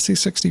worse on the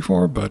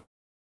C64, but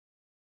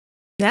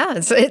yeah,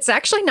 it's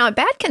actually not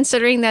bad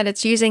considering that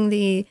it's using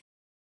the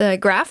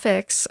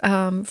graphics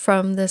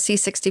from the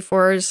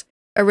C64's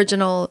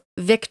original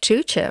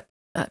VIC-2 chip.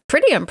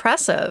 Pretty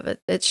impressive.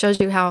 It shows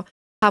you how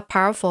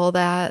powerful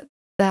that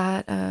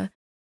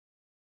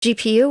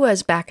GPU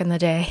was back in the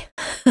day.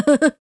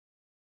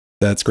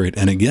 That's great.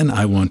 And again,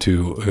 I want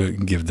to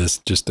give this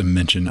just a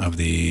mention of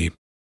the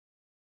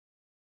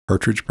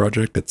cartridge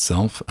project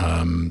itself.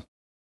 And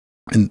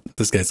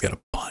this guy's got a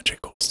bunch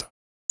of cool stuff.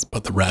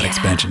 But the rad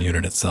expansion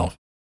unit itself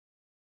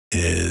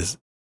is,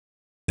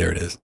 there it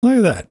is. Look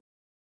at that.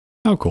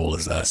 How cool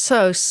is that?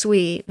 So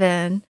sweet,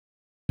 Vin.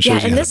 Yeah,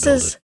 and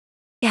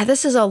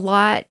this is a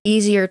lot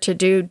easier to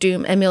do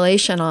Doom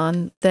emulation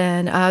on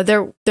than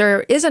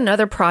there is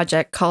another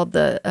project called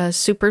the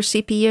Super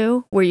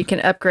CPU where you can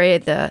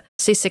upgrade the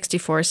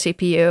C64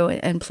 CPU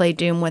and play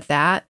Doom with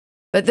that.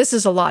 But this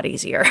is a lot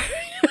easier.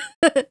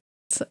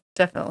 It's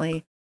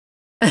definitely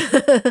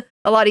a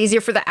lot easier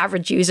for the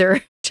average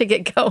user to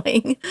get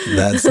going.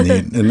 That's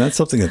neat. And that's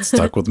something that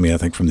stuck with me, I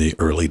think, from the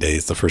early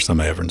days. The first time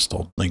I ever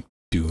installed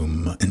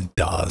Doom and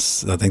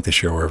DOS. I think the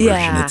shareware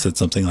version, it said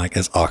something like,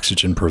 as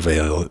oxygen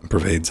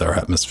pervades our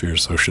atmosphere,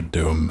 so should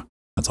Doom.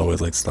 That's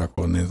always stuck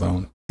with me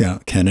though. Yeah,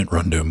 can it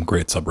run Doom?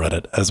 Great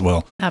subreddit as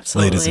well.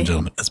 Absolutely. Ladies and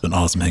gentlemen, it's been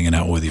awesome hanging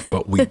out with you,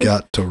 but we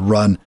got to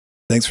run.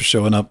 Thanks for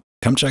showing up.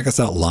 Come check us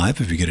out live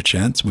if you get a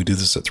chance. We do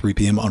this at 3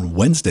 p.m. on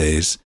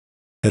Wednesdays.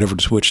 Head over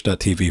to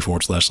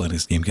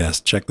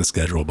twitch.tv/LinuxGamecast. Check the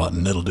schedule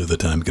button. It'll do the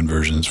time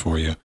conversions for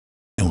you.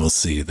 And we'll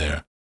see you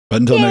there.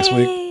 But until next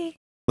week,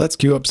 let's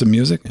cue up some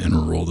music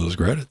and roll those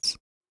credits.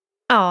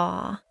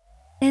 Aw.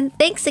 And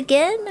thanks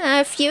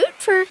again, Feud,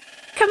 for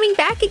coming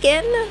back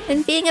again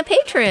and being a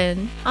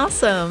patron.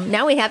 Awesome.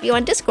 Now we have you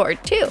on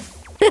Discord, too.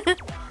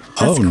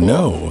 Oh, cool.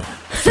 No.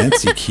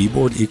 Fancy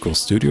keyboard equals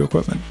studio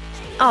equipment?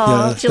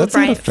 Oh, yeah, Jill that's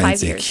Bryant, not a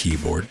fancy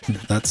keyboard.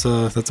 That's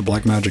a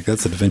Blackmagic.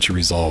 That's a DaVinci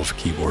Resolve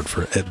keyboard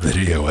for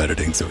video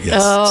editing. So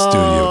yes,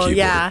 studio keyboard.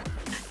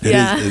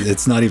 Yeah.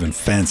 It's not even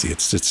fancy.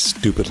 It's just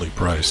stupidly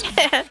priced.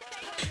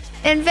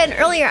 And then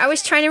earlier, I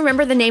was trying to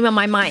remember the name of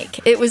my mic.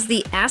 It was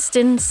the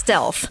Aston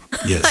Stealth.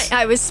 Yes.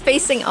 I was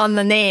spacing on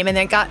the name, and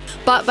then got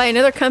bought by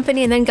another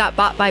company, and then got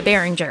bought by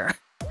Behringer.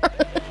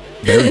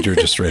 Behringer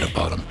just straight up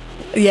bought him.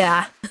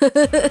 Yeah.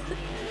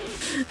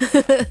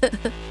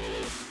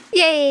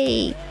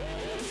 Yay.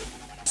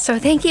 So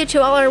thank you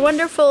to all our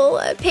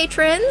wonderful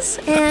patrons.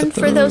 And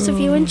for those of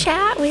you in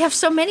chat, we have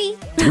so many.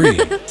 3,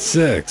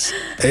 6,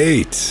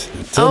 8.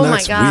 Until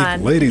next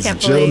week, ladies and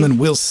gentlemen,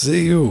 we'll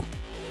see you.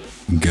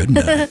 Good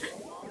night.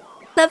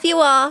 Love you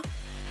all.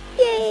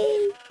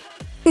 Yay.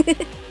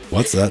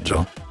 What's that,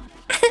 Joe?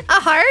 A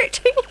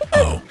heart.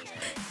 Oh.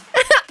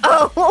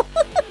 Oh.